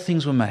whom all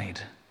things were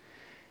made,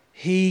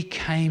 he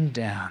came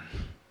down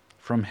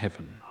from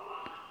heaven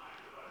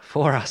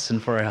for us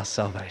and for our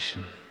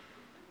salvation.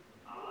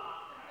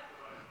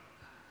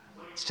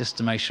 It's just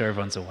to make sure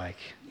everyone's awake.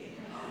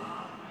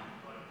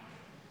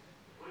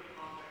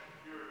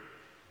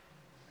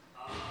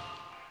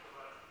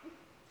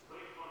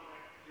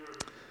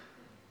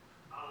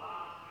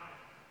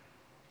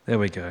 There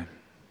we go.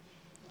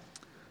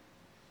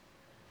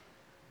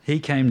 He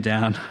came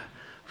down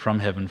from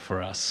heaven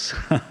for us.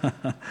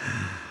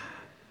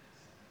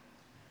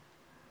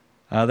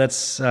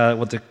 That's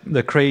what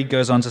the creed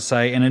goes on to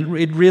say, and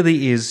it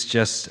really is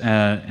just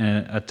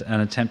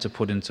an attempt to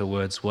put into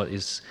words what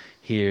is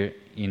here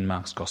in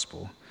Mark's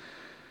Gospel.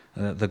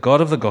 The God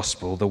of the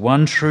Gospel, the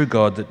one true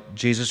God that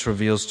Jesus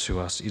reveals to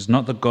us, is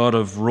not the God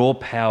of raw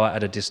power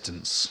at a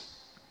distance.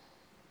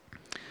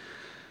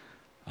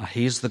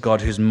 He is the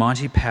God whose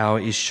mighty power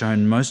is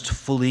shown most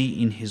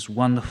fully in his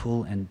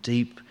wonderful and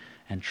deep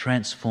and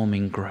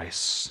transforming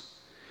grace.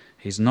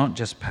 He's not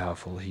just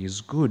powerful, he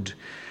is good.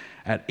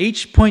 At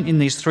each point in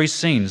these three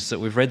scenes that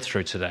we've read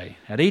through today,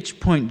 at each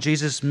point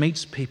Jesus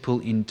meets people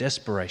in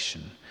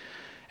desperation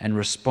and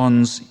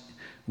responds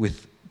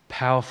with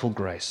powerful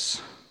grace.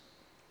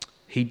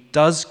 He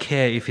does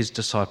care if his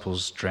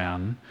disciples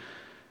drown,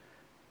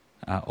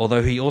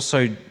 although he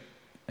also,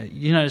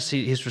 you notice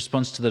his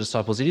response to the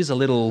disciples, it is a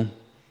little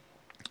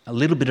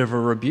bit of a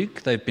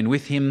rebuke. They've been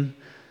with him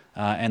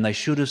and they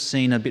should have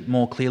seen a bit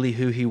more clearly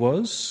who he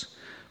was,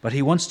 but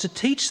he wants to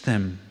teach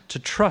them to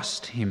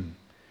trust him,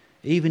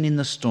 even in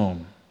the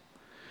storm.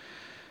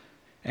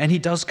 And he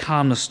does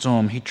calm the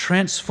storm. He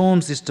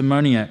transforms this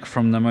demoniac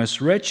from the most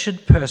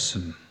wretched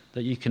person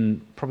that you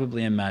can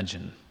probably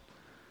imagine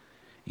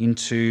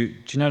into,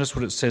 do you notice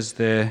what it says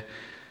there?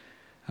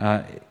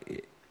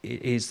 It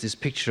is this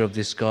picture of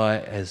this guy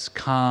as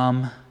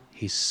calm,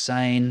 he's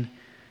sane,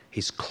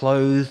 he's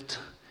clothed,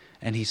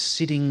 and he's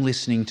sitting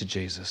listening to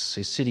Jesus.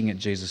 He's sitting at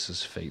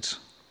Jesus' feet.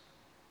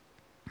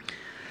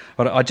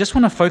 But I just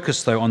want to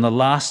focus, though, on the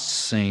last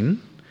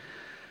scene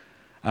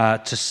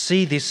to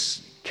see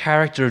this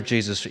character of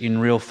Jesus in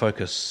real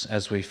focus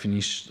as we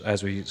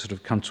sort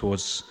of come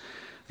towards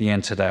the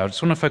end today. I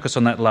just want to focus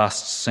on that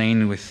last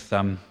scene with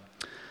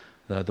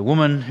the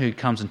woman who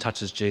comes and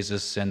touches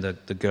Jesus and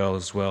the girl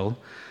as well.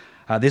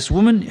 This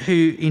woman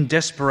who in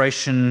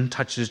desperation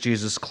touches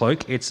Jesus'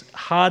 cloak, it's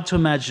hard to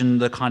imagine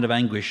the kind of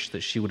anguish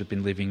that she would have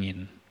been living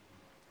in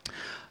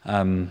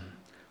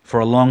for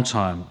a long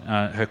time.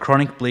 Her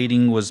chronic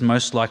bleeding was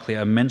most likely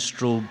a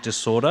menstrual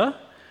disorder,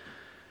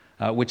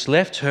 which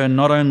left her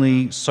not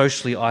only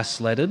socially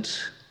isolated,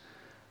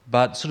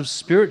 but sort of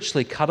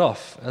spiritually cut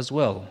off as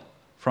well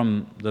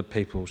from the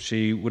people.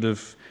 She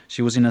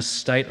was in a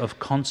state of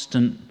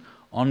constant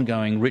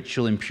ongoing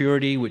ritual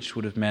impurity, which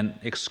would have meant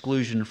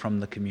exclusion from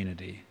the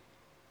community.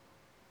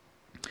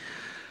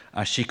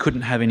 She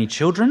couldn't have any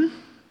children,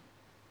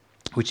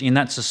 which in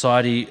that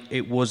society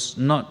it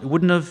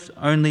wouldn't have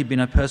only been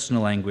a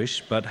personal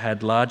anguish, but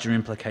had larger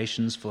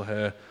implications for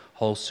her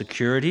whole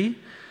security,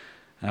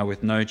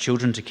 with no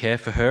children to care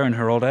for her in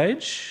her old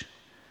age.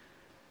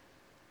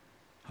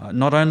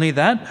 Not only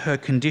that, her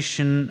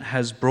condition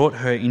has brought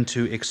her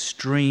into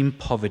extreme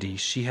poverty.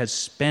 She has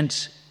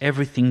spent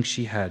everything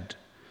she had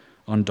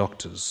on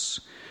doctors.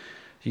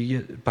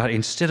 But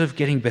instead of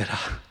getting better,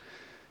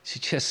 she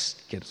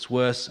just gets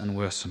worse and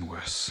worse and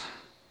worse.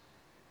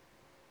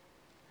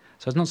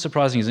 So it's not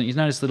surprising, isn't it? You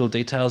notice little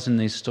details in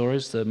these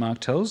stories that Mark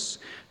tells.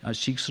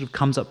 She sort of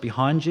comes up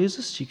behind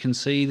Jesus. You can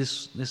see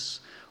this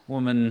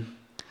woman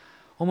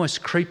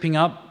almost creeping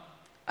up,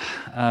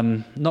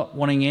 not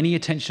wanting any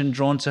attention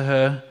drawn to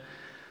her,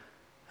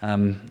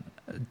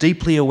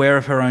 deeply aware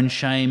of her own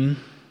shame.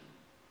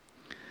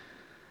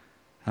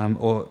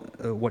 or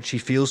what she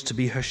feels to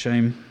be her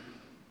shame.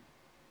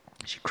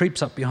 She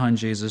creeps up behind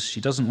Jesus.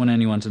 She doesn't want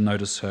anyone to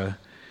notice her.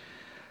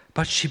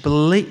 But she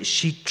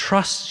believes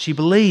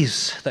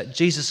that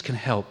Jesus can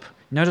help.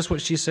 Notice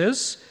what she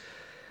says.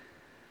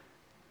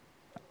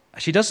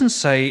 She doesn't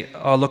say,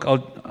 "Oh, look,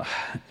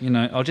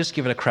 I'll just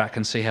give it a crack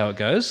and see how it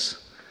goes.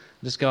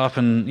 Just go up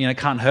and,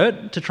 can't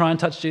hurt to try and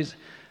touch Jesus."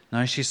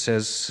 No, she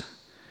says,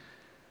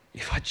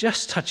 "If I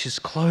just touch his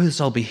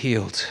clothes, I'll be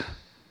healed.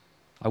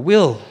 I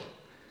will."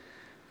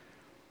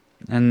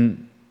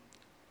 And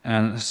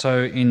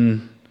so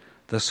in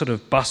the sort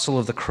of bustle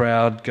of the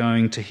crowd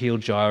going to heal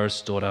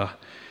Jairus' daughter,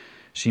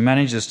 she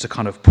manages to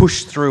kind of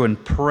push through and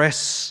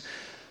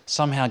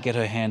somehow get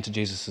her hand to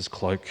Jesus'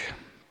 cloak.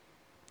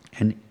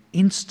 And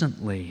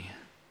instantly,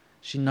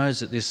 she knows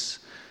that this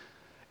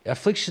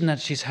affliction that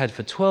she's had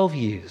for 12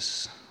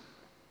 years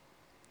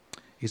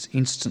is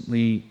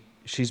instantly,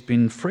 she's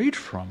been freed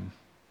from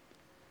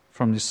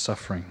this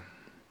suffering.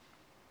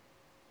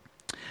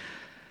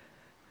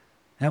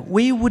 Now,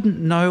 we wouldn't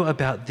know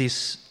about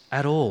this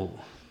at all.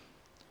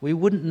 We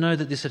wouldn't know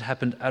that this had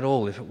happened at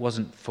all if it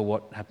wasn't for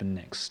what happened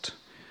next.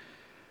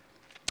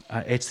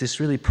 It's this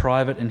really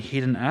private and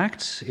hidden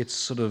act. It's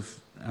sort of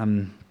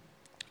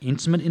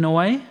intimate in a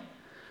way.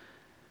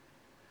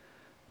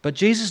 But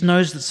Jesus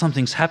knows that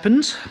something's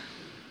happened.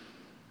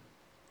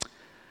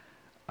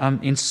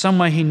 In some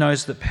way, he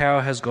knows that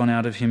power has gone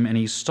out of him, and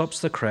he stops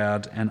the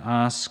crowd and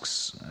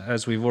asks,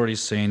 as we've already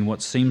seen,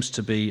 what seems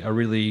to be a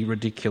really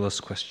ridiculous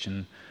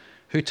question.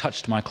 Who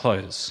touched my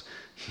clothes?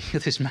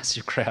 This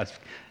massive crowd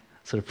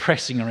sort of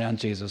pressing around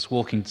Jesus,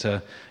 walking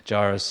to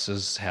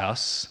Jairus'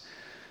 house.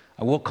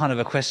 What kind of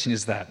a question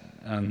is that?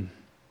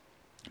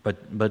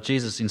 But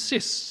Jesus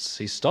insists.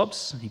 He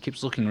stops. He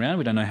keeps looking around.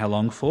 We don't know how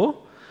long for.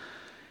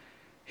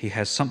 He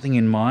has something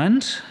in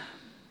mind,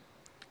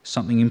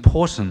 something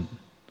important.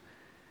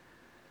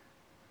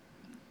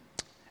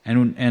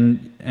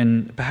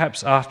 And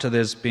perhaps after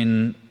there's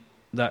been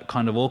that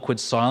kind of awkward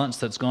silence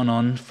that's gone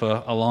on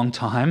for a long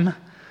time,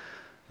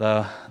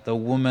 the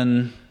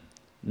woman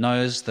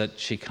knows that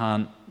she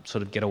can't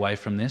sort of get away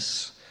from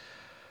this.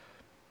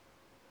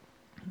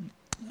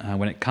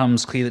 When it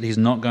comes clear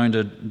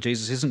that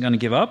Jesus isn't going to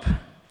give up,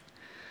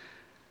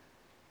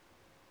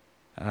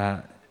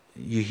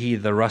 you hear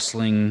the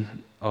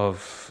rustling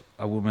of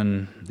a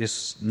woman,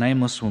 this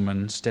nameless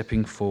woman,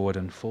 stepping forward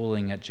and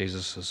falling at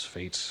Jesus'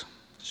 feet.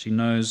 She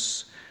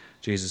knows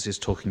Jesus is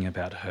talking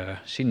about her.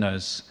 She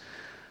knows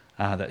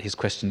that his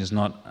question is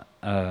not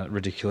a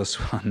ridiculous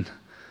one.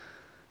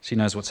 She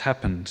knows what's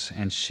happened,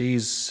 and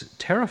she's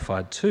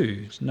terrified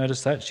too.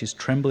 Notice that? She's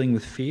trembling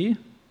with fear.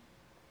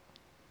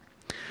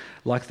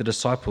 Like the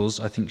disciples,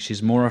 I think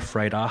she's more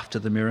afraid after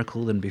the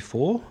miracle than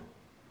before.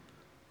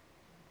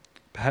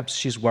 Perhaps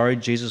she's worried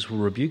Jesus will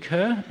rebuke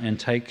her and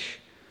take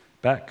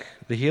back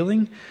the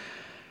healing.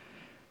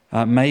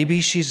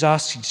 Maybe she's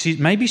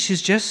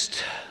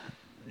just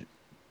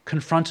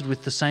confronted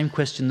with the same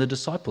question the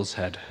disciples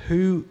had.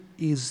 Who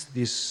is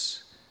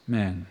this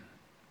man?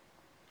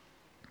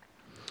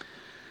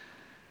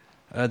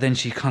 Then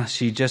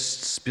she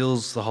just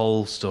spills the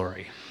whole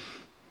story.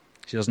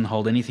 She doesn't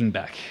hold anything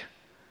back.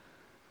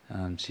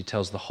 She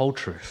tells the whole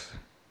truth.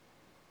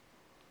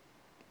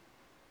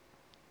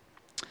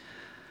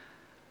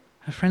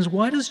 Friends,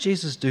 why does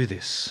Jesus do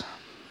this?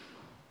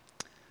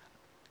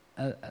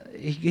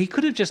 He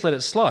could have just let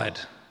it slide.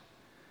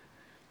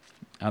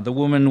 The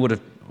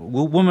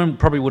woman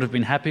probably would have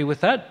been happy with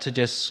that, to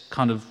just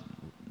kind of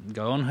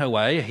go on her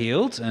way,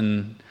 healed,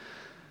 and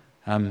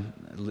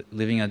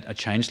living a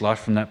changed life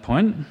from that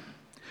point.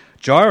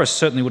 Jairus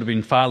certainly would have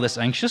been far less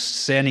anxious,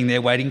 standing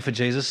there waiting for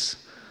Jesus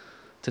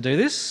to do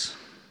this.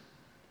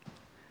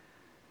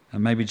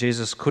 And maybe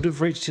Jesus could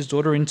have reached his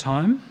daughter in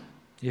time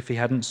if he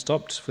hadn't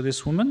stopped for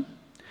this woman.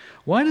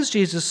 Why does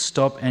Jesus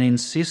stop and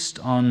insist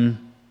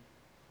on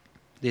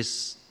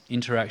this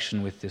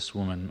interaction with this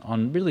woman,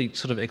 on really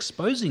sort of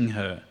exposing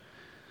her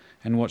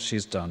and what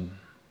she's done?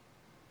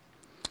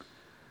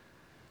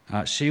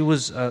 She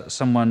was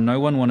someone no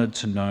one wanted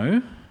to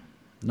know,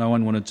 no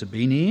one wanted to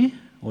be near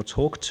or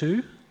talk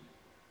to.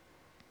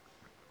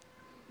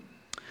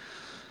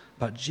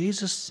 But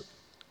Jesus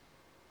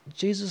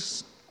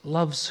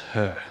loves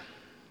her.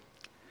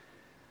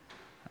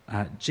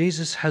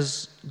 Jesus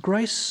has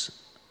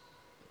grace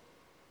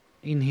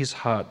in his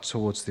heart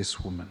towards this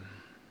woman.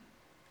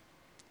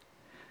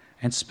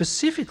 And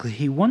specifically,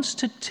 he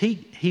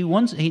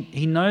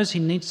knows he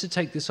needs to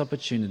take this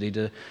opportunity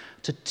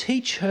to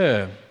teach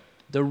her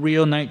the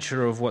real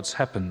nature of what's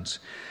happened.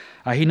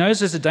 He knows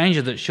there's a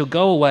danger that she'll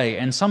go away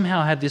and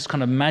somehow have this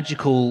kind of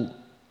magical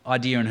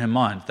idea in her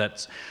mind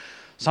that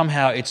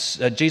somehow it's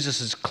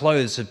Jesus'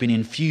 clothes have been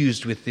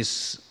infused with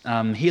this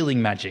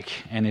healing magic,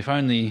 and if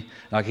only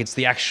it's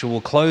the actual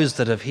clothes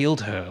that have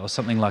healed her or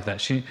something like that.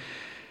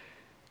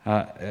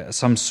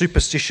 Some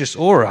superstitious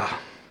aura.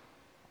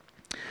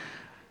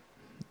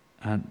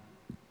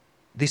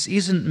 This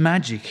isn't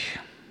magic,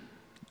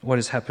 what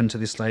has happened to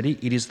this lady.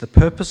 It is the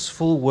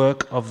purposeful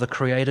work of the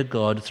Creator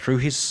God through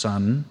his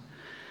Son,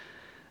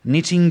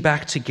 knitting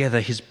back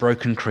together his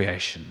broken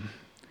creation.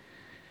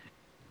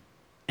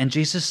 And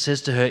Jesus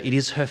says to her, it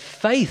is her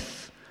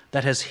faith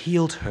that has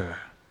healed her.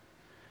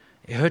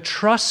 Her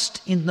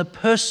trust in the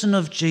person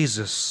of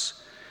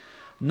Jesus,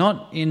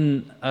 not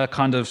in a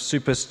kind of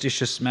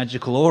superstitious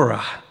magical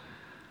aura.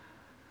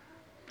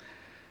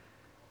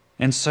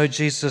 And so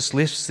Jesus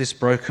lifts this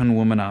broken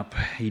woman up.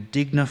 He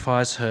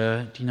dignifies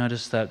her. Do you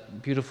notice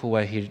that beautiful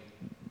way he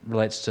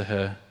relates to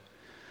her?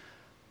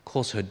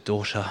 Calls her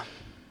daughter.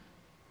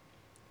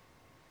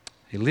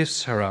 He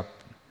lifts her up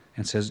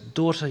and says,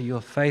 daughter,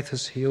 your faith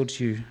has healed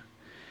you.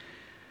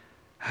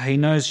 He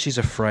knows she's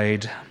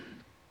afraid,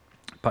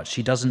 but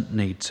she doesn't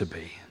need to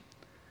be.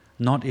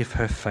 Not if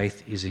her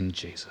faith is in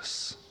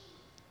Jesus.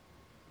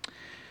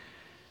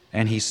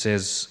 And he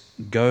says,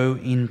 go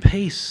in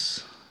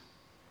peace.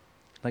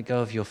 Let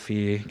go of your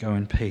fear, go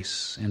in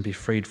peace, and be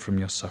freed from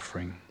your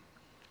suffering.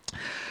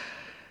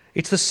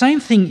 It's the same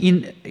thing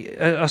in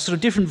a sort of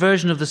different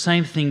version of the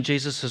same thing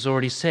Jesus has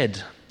already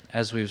said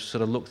as we've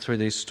sort of looked through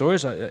these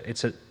stories.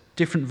 It's a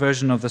different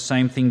version of the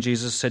same thing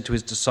Jesus said to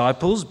his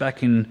disciples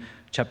back in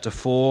chapter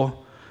 4.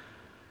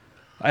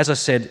 As I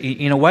said,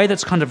 in a way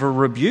that's kind of a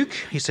rebuke.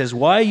 He says,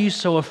 why are you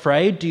so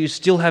afraid? Do you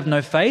still have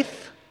no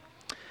faith?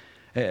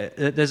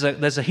 There's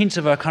a hint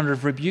of a kind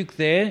of rebuke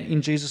there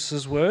in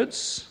Jesus'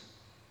 words.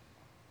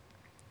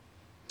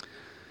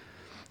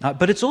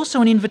 But it's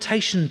also an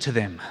invitation to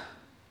them.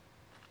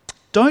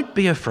 Don't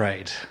be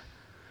afraid.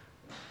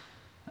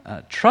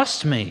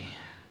 Trust me.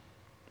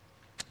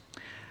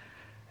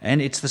 And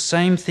it's the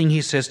same thing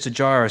he says to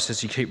Jairus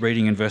as you keep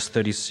reading in verse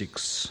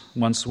 36.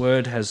 Once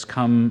word has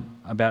come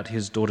about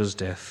his daughter's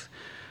death.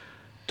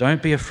 Don't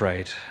be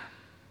afraid.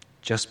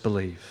 Just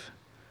believe.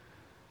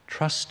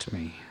 Trust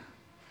me.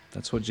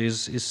 That's what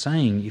Jesus is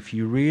saying. If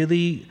you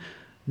really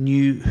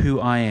knew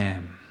who I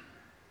am,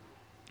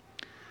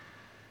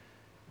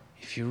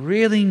 if you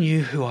really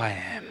knew who I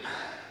am,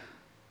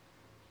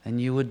 then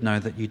you would know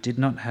that you did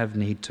not have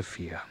need to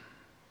fear.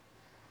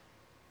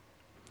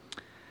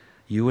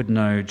 You would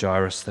know,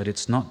 Jairus, that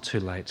it's not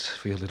too late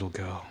for your little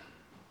girl.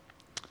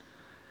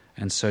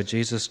 And so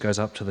Jesus goes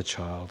up to the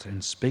child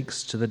and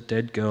speaks to the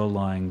dead girl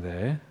lying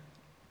there.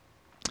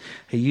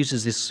 He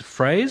uses this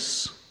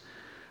phrase.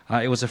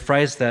 It was a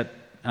phrase that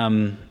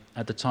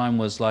at the time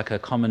was like a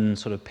common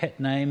sort of pet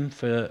name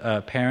for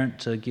a parent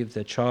to give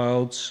their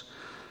child.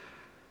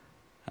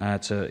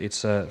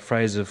 It's a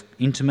phrase of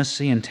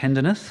intimacy and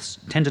tenderness.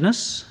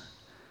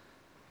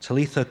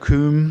 Talitha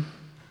cum,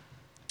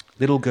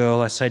 little girl,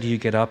 I say to you,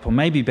 get up. Or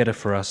maybe better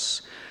for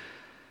us,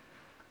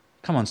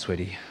 come on,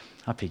 sweetie,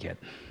 up you get.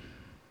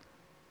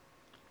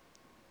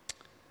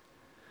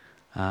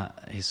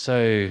 He's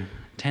so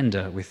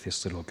tender with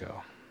this little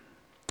girl.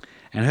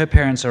 And her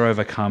parents are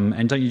overcome.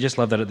 And don't you just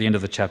love that at the end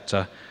of the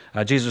chapter?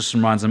 Jesus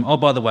reminds them, oh,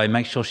 by the way,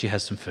 make sure she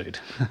has some food.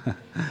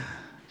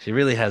 She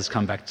really has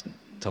come back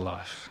to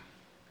life.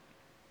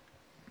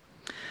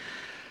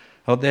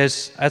 Well,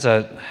 there's, as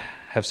I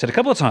have said a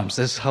couple of times,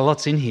 there's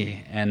lots in here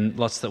and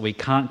lots that we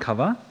can't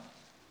cover.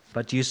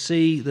 But do you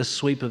see the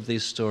sweep of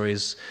these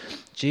stories?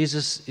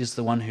 Jesus is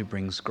the one who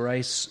brings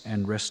grace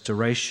and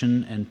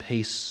restoration and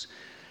peace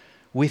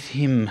with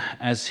him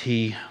as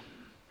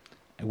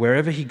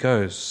wherever he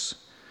goes.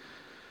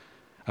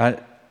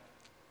 Not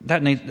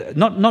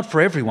for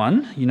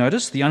everyone, you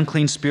notice. The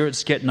unclean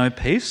spirits get no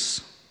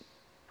peace.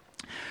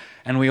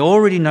 And we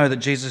already know that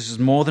Jesus is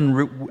more than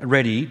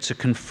ready to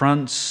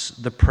confront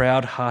the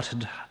proud,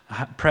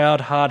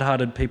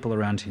 hard-hearted people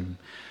around him,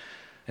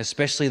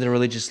 especially the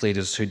religious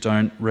leaders who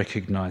don't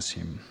recognize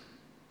him.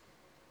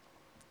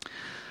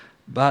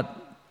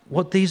 But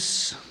what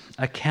these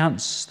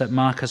accounts that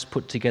Mark has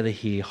put together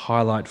here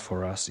highlight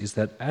for us is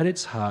that at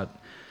its heart,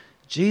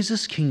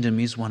 Jesus' kingdom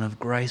is one of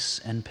grace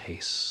and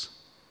peace.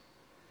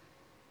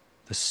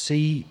 The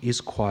sea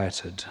is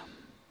quieted.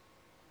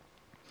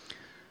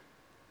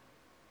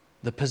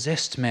 The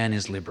possessed man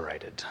is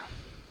liberated.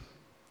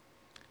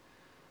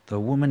 The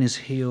woman is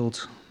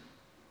healed.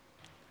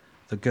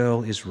 The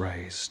girl is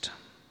raised.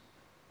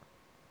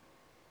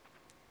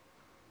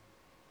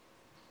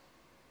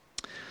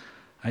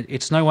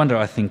 It's no wonder,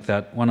 I think,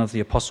 that one of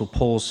the Apostle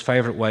Paul's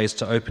favourite ways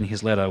to open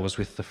his letter was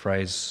with the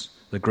phrase,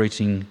 the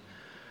greeting,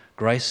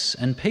 grace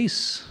and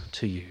peace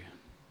to you.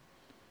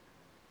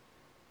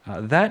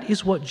 That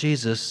is what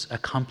Jesus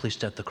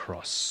accomplished at the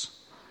cross.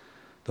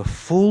 The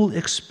full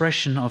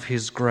expression of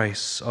his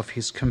grace, of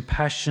his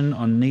compassion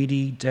on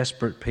needy,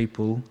 desperate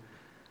people,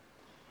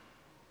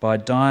 by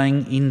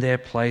dying in their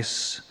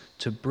place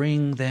to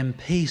bring them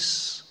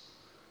peace,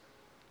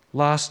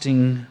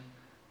 lasting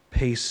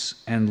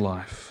peace and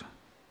life.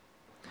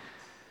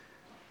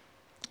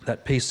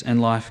 That peace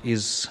and life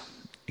is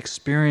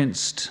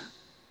experienced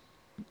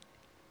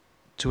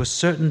to a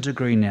certain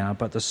degree now,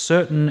 but the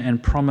certain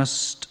and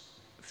promised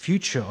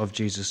future of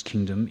Jesus'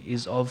 kingdom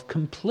is of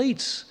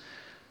complete,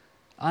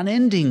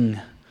 unending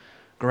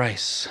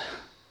grace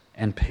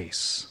and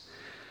peace.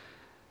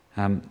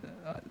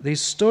 The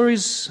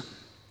stories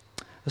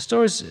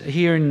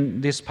here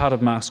in this part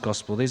of Mark's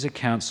Gospel, these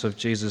accounts of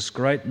Jesus'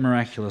 great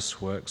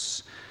miraculous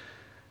works,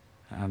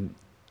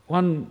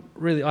 One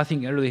really, I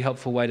think, a really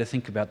helpful way to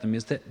think about them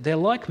is that they're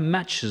like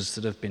matches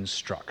that have been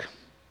struck,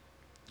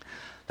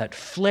 that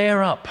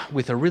flare up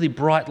with a really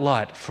bright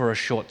light for a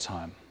short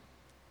time.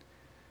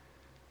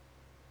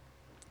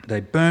 They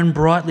burn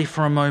brightly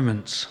for a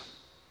moment.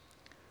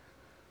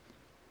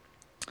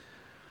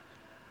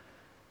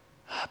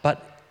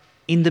 But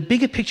in the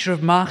bigger picture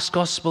of Mark's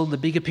gospel, the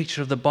bigger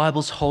picture of the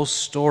Bible's whole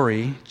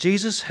story,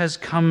 Jesus has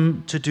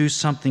come to do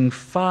something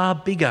far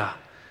bigger,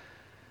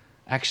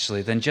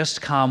 actually, than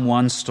just calm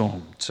one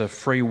storm, to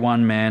free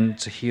one man,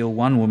 to heal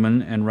one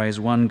woman and raise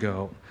one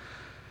girl,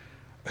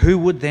 who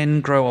would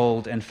then grow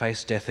old and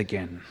face death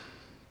again.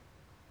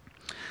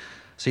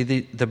 See,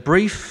 the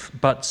brief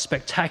but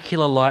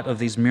spectacular light of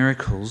these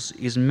miracles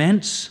is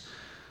meant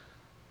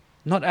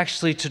not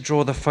actually to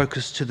draw the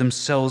focus to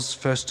themselves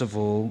first of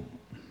all.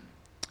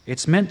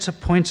 It's meant to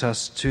point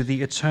us to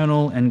the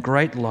eternal and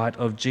great light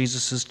of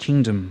Jesus'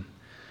 kingdom,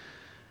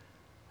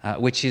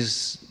 which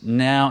is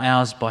now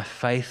ours by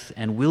faith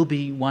and will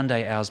be one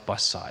day ours by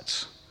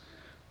sight.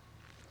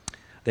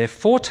 They're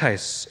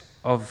foretastes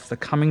of the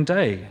coming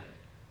day.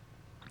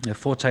 They're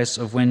foretastes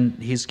of when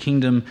his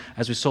kingdom,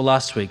 as we saw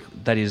last week,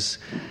 that is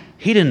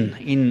hidden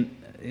in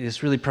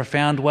this really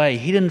profound way,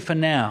 hidden for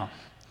now,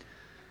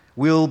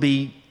 will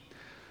be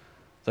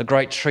the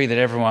great tree that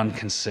everyone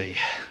can see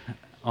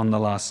on the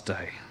last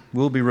day,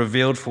 will be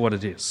revealed for what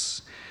it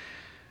is.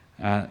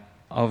 They're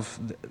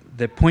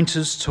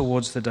pointers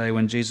towards the day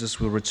when Jesus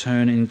will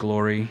return in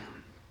glory.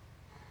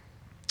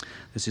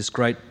 There's this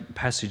great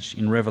passage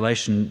in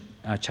Revelation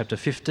chapter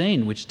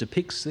 15 which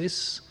depicts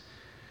this.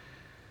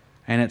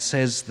 And it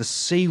says, the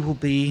sea will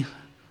be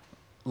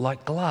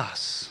like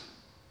glass.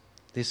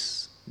 The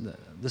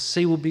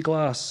sea will be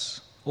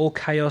glass. All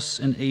chaos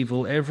and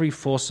evil, every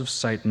force of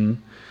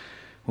Satan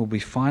will be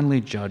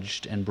finally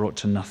judged and brought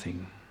to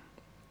nothing.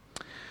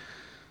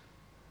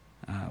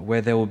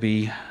 Where there will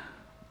be,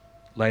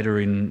 later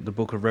in the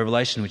book of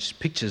Revelation, which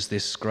pictures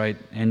this great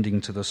ending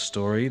to the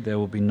story, there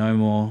will be no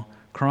more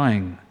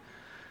crying.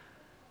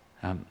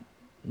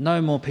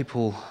 No more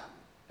people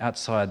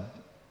outside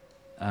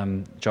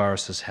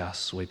Jairus'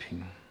 house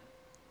weeping.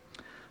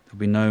 There'll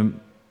be no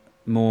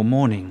more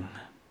mourning.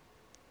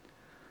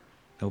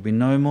 There'll be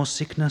no more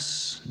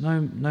sickness,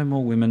 no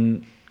more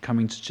women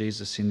coming to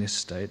Jesus in this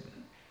state.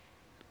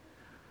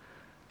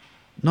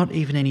 Not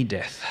even any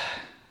death.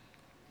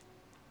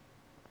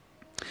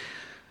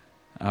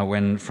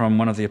 When from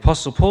one of the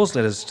Apostle Paul's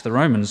letters to the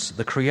Romans,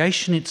 the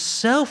creation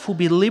itself will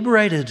be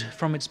liberated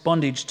from its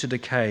bondage to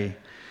decay,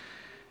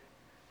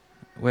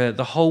 where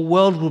the whole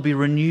world will be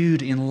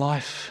renewed in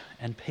life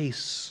and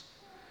peace.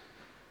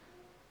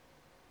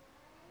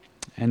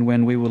 And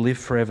when we will live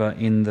forever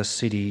in the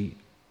city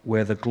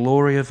where the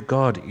glory of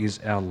God is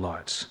our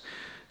light.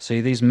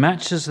 See, these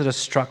matches that are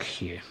struck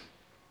here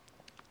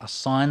are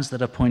signs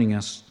that are pointing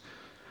us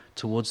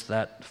towards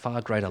that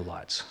far greater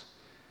light.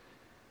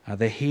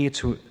 They're here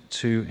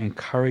to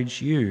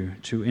encourage you,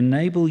 to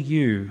enable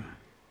you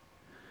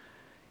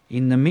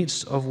in the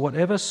midst of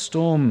whatever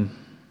storm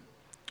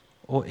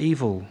or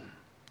evil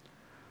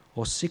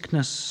or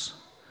sickness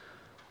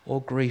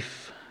or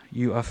grief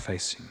you are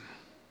facing,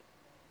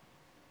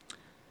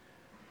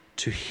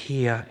 to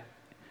hear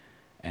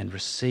and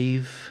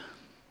receive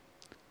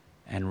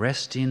and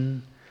rest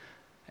in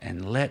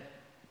and let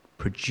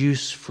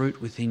produce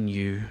fruit within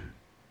you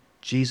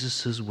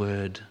Jesus'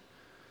 word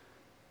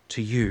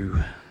to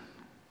you,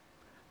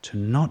 to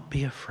not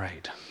be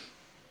afraid,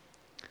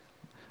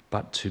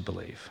 but to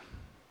believe.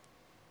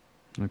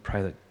 We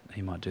pray that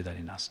he might do that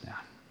in us now.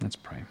 Let's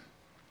pray.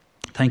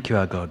 Thank you,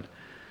 our God.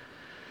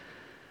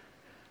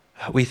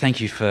 We thank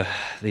you for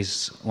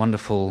these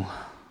wonderful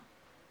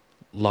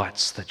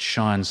lights that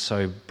shine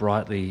so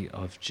brightly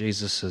of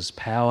Jesus'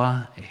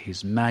 power,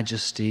 his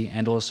majesty,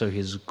 and also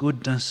his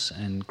goodness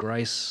and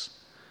grace.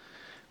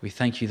 We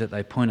thank you that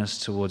they point us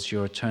towards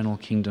your eternal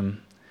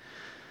kingdom.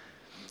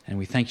 And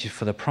we thank you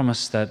for the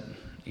promise that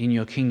in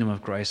your kingdom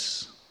of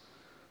grace,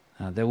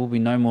 there will be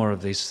no more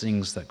of these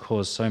things that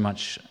cause so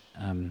much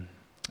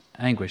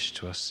anguish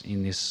to us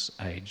in this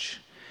age.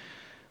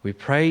 We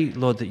pray,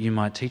 Lord, that you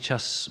might teach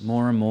us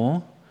more and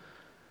more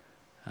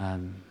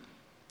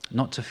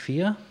not to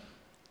fear.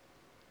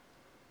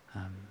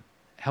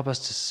 Help us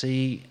to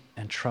see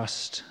and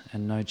trust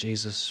and know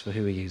Jesus for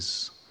who he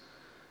is.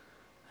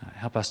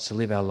 Help us to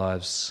live our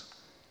lives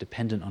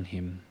dependent on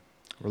him,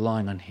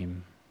 relying on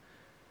him,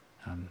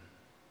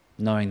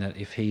 knowing that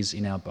if he's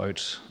in our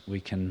boat, we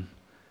can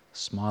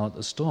smile at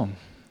the storm.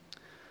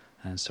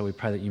 And so we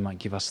pray that you might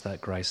give us that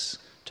grace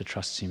to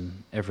trust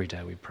him every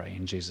day, we pray,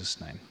 in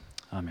Jesus' name.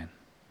 Amen.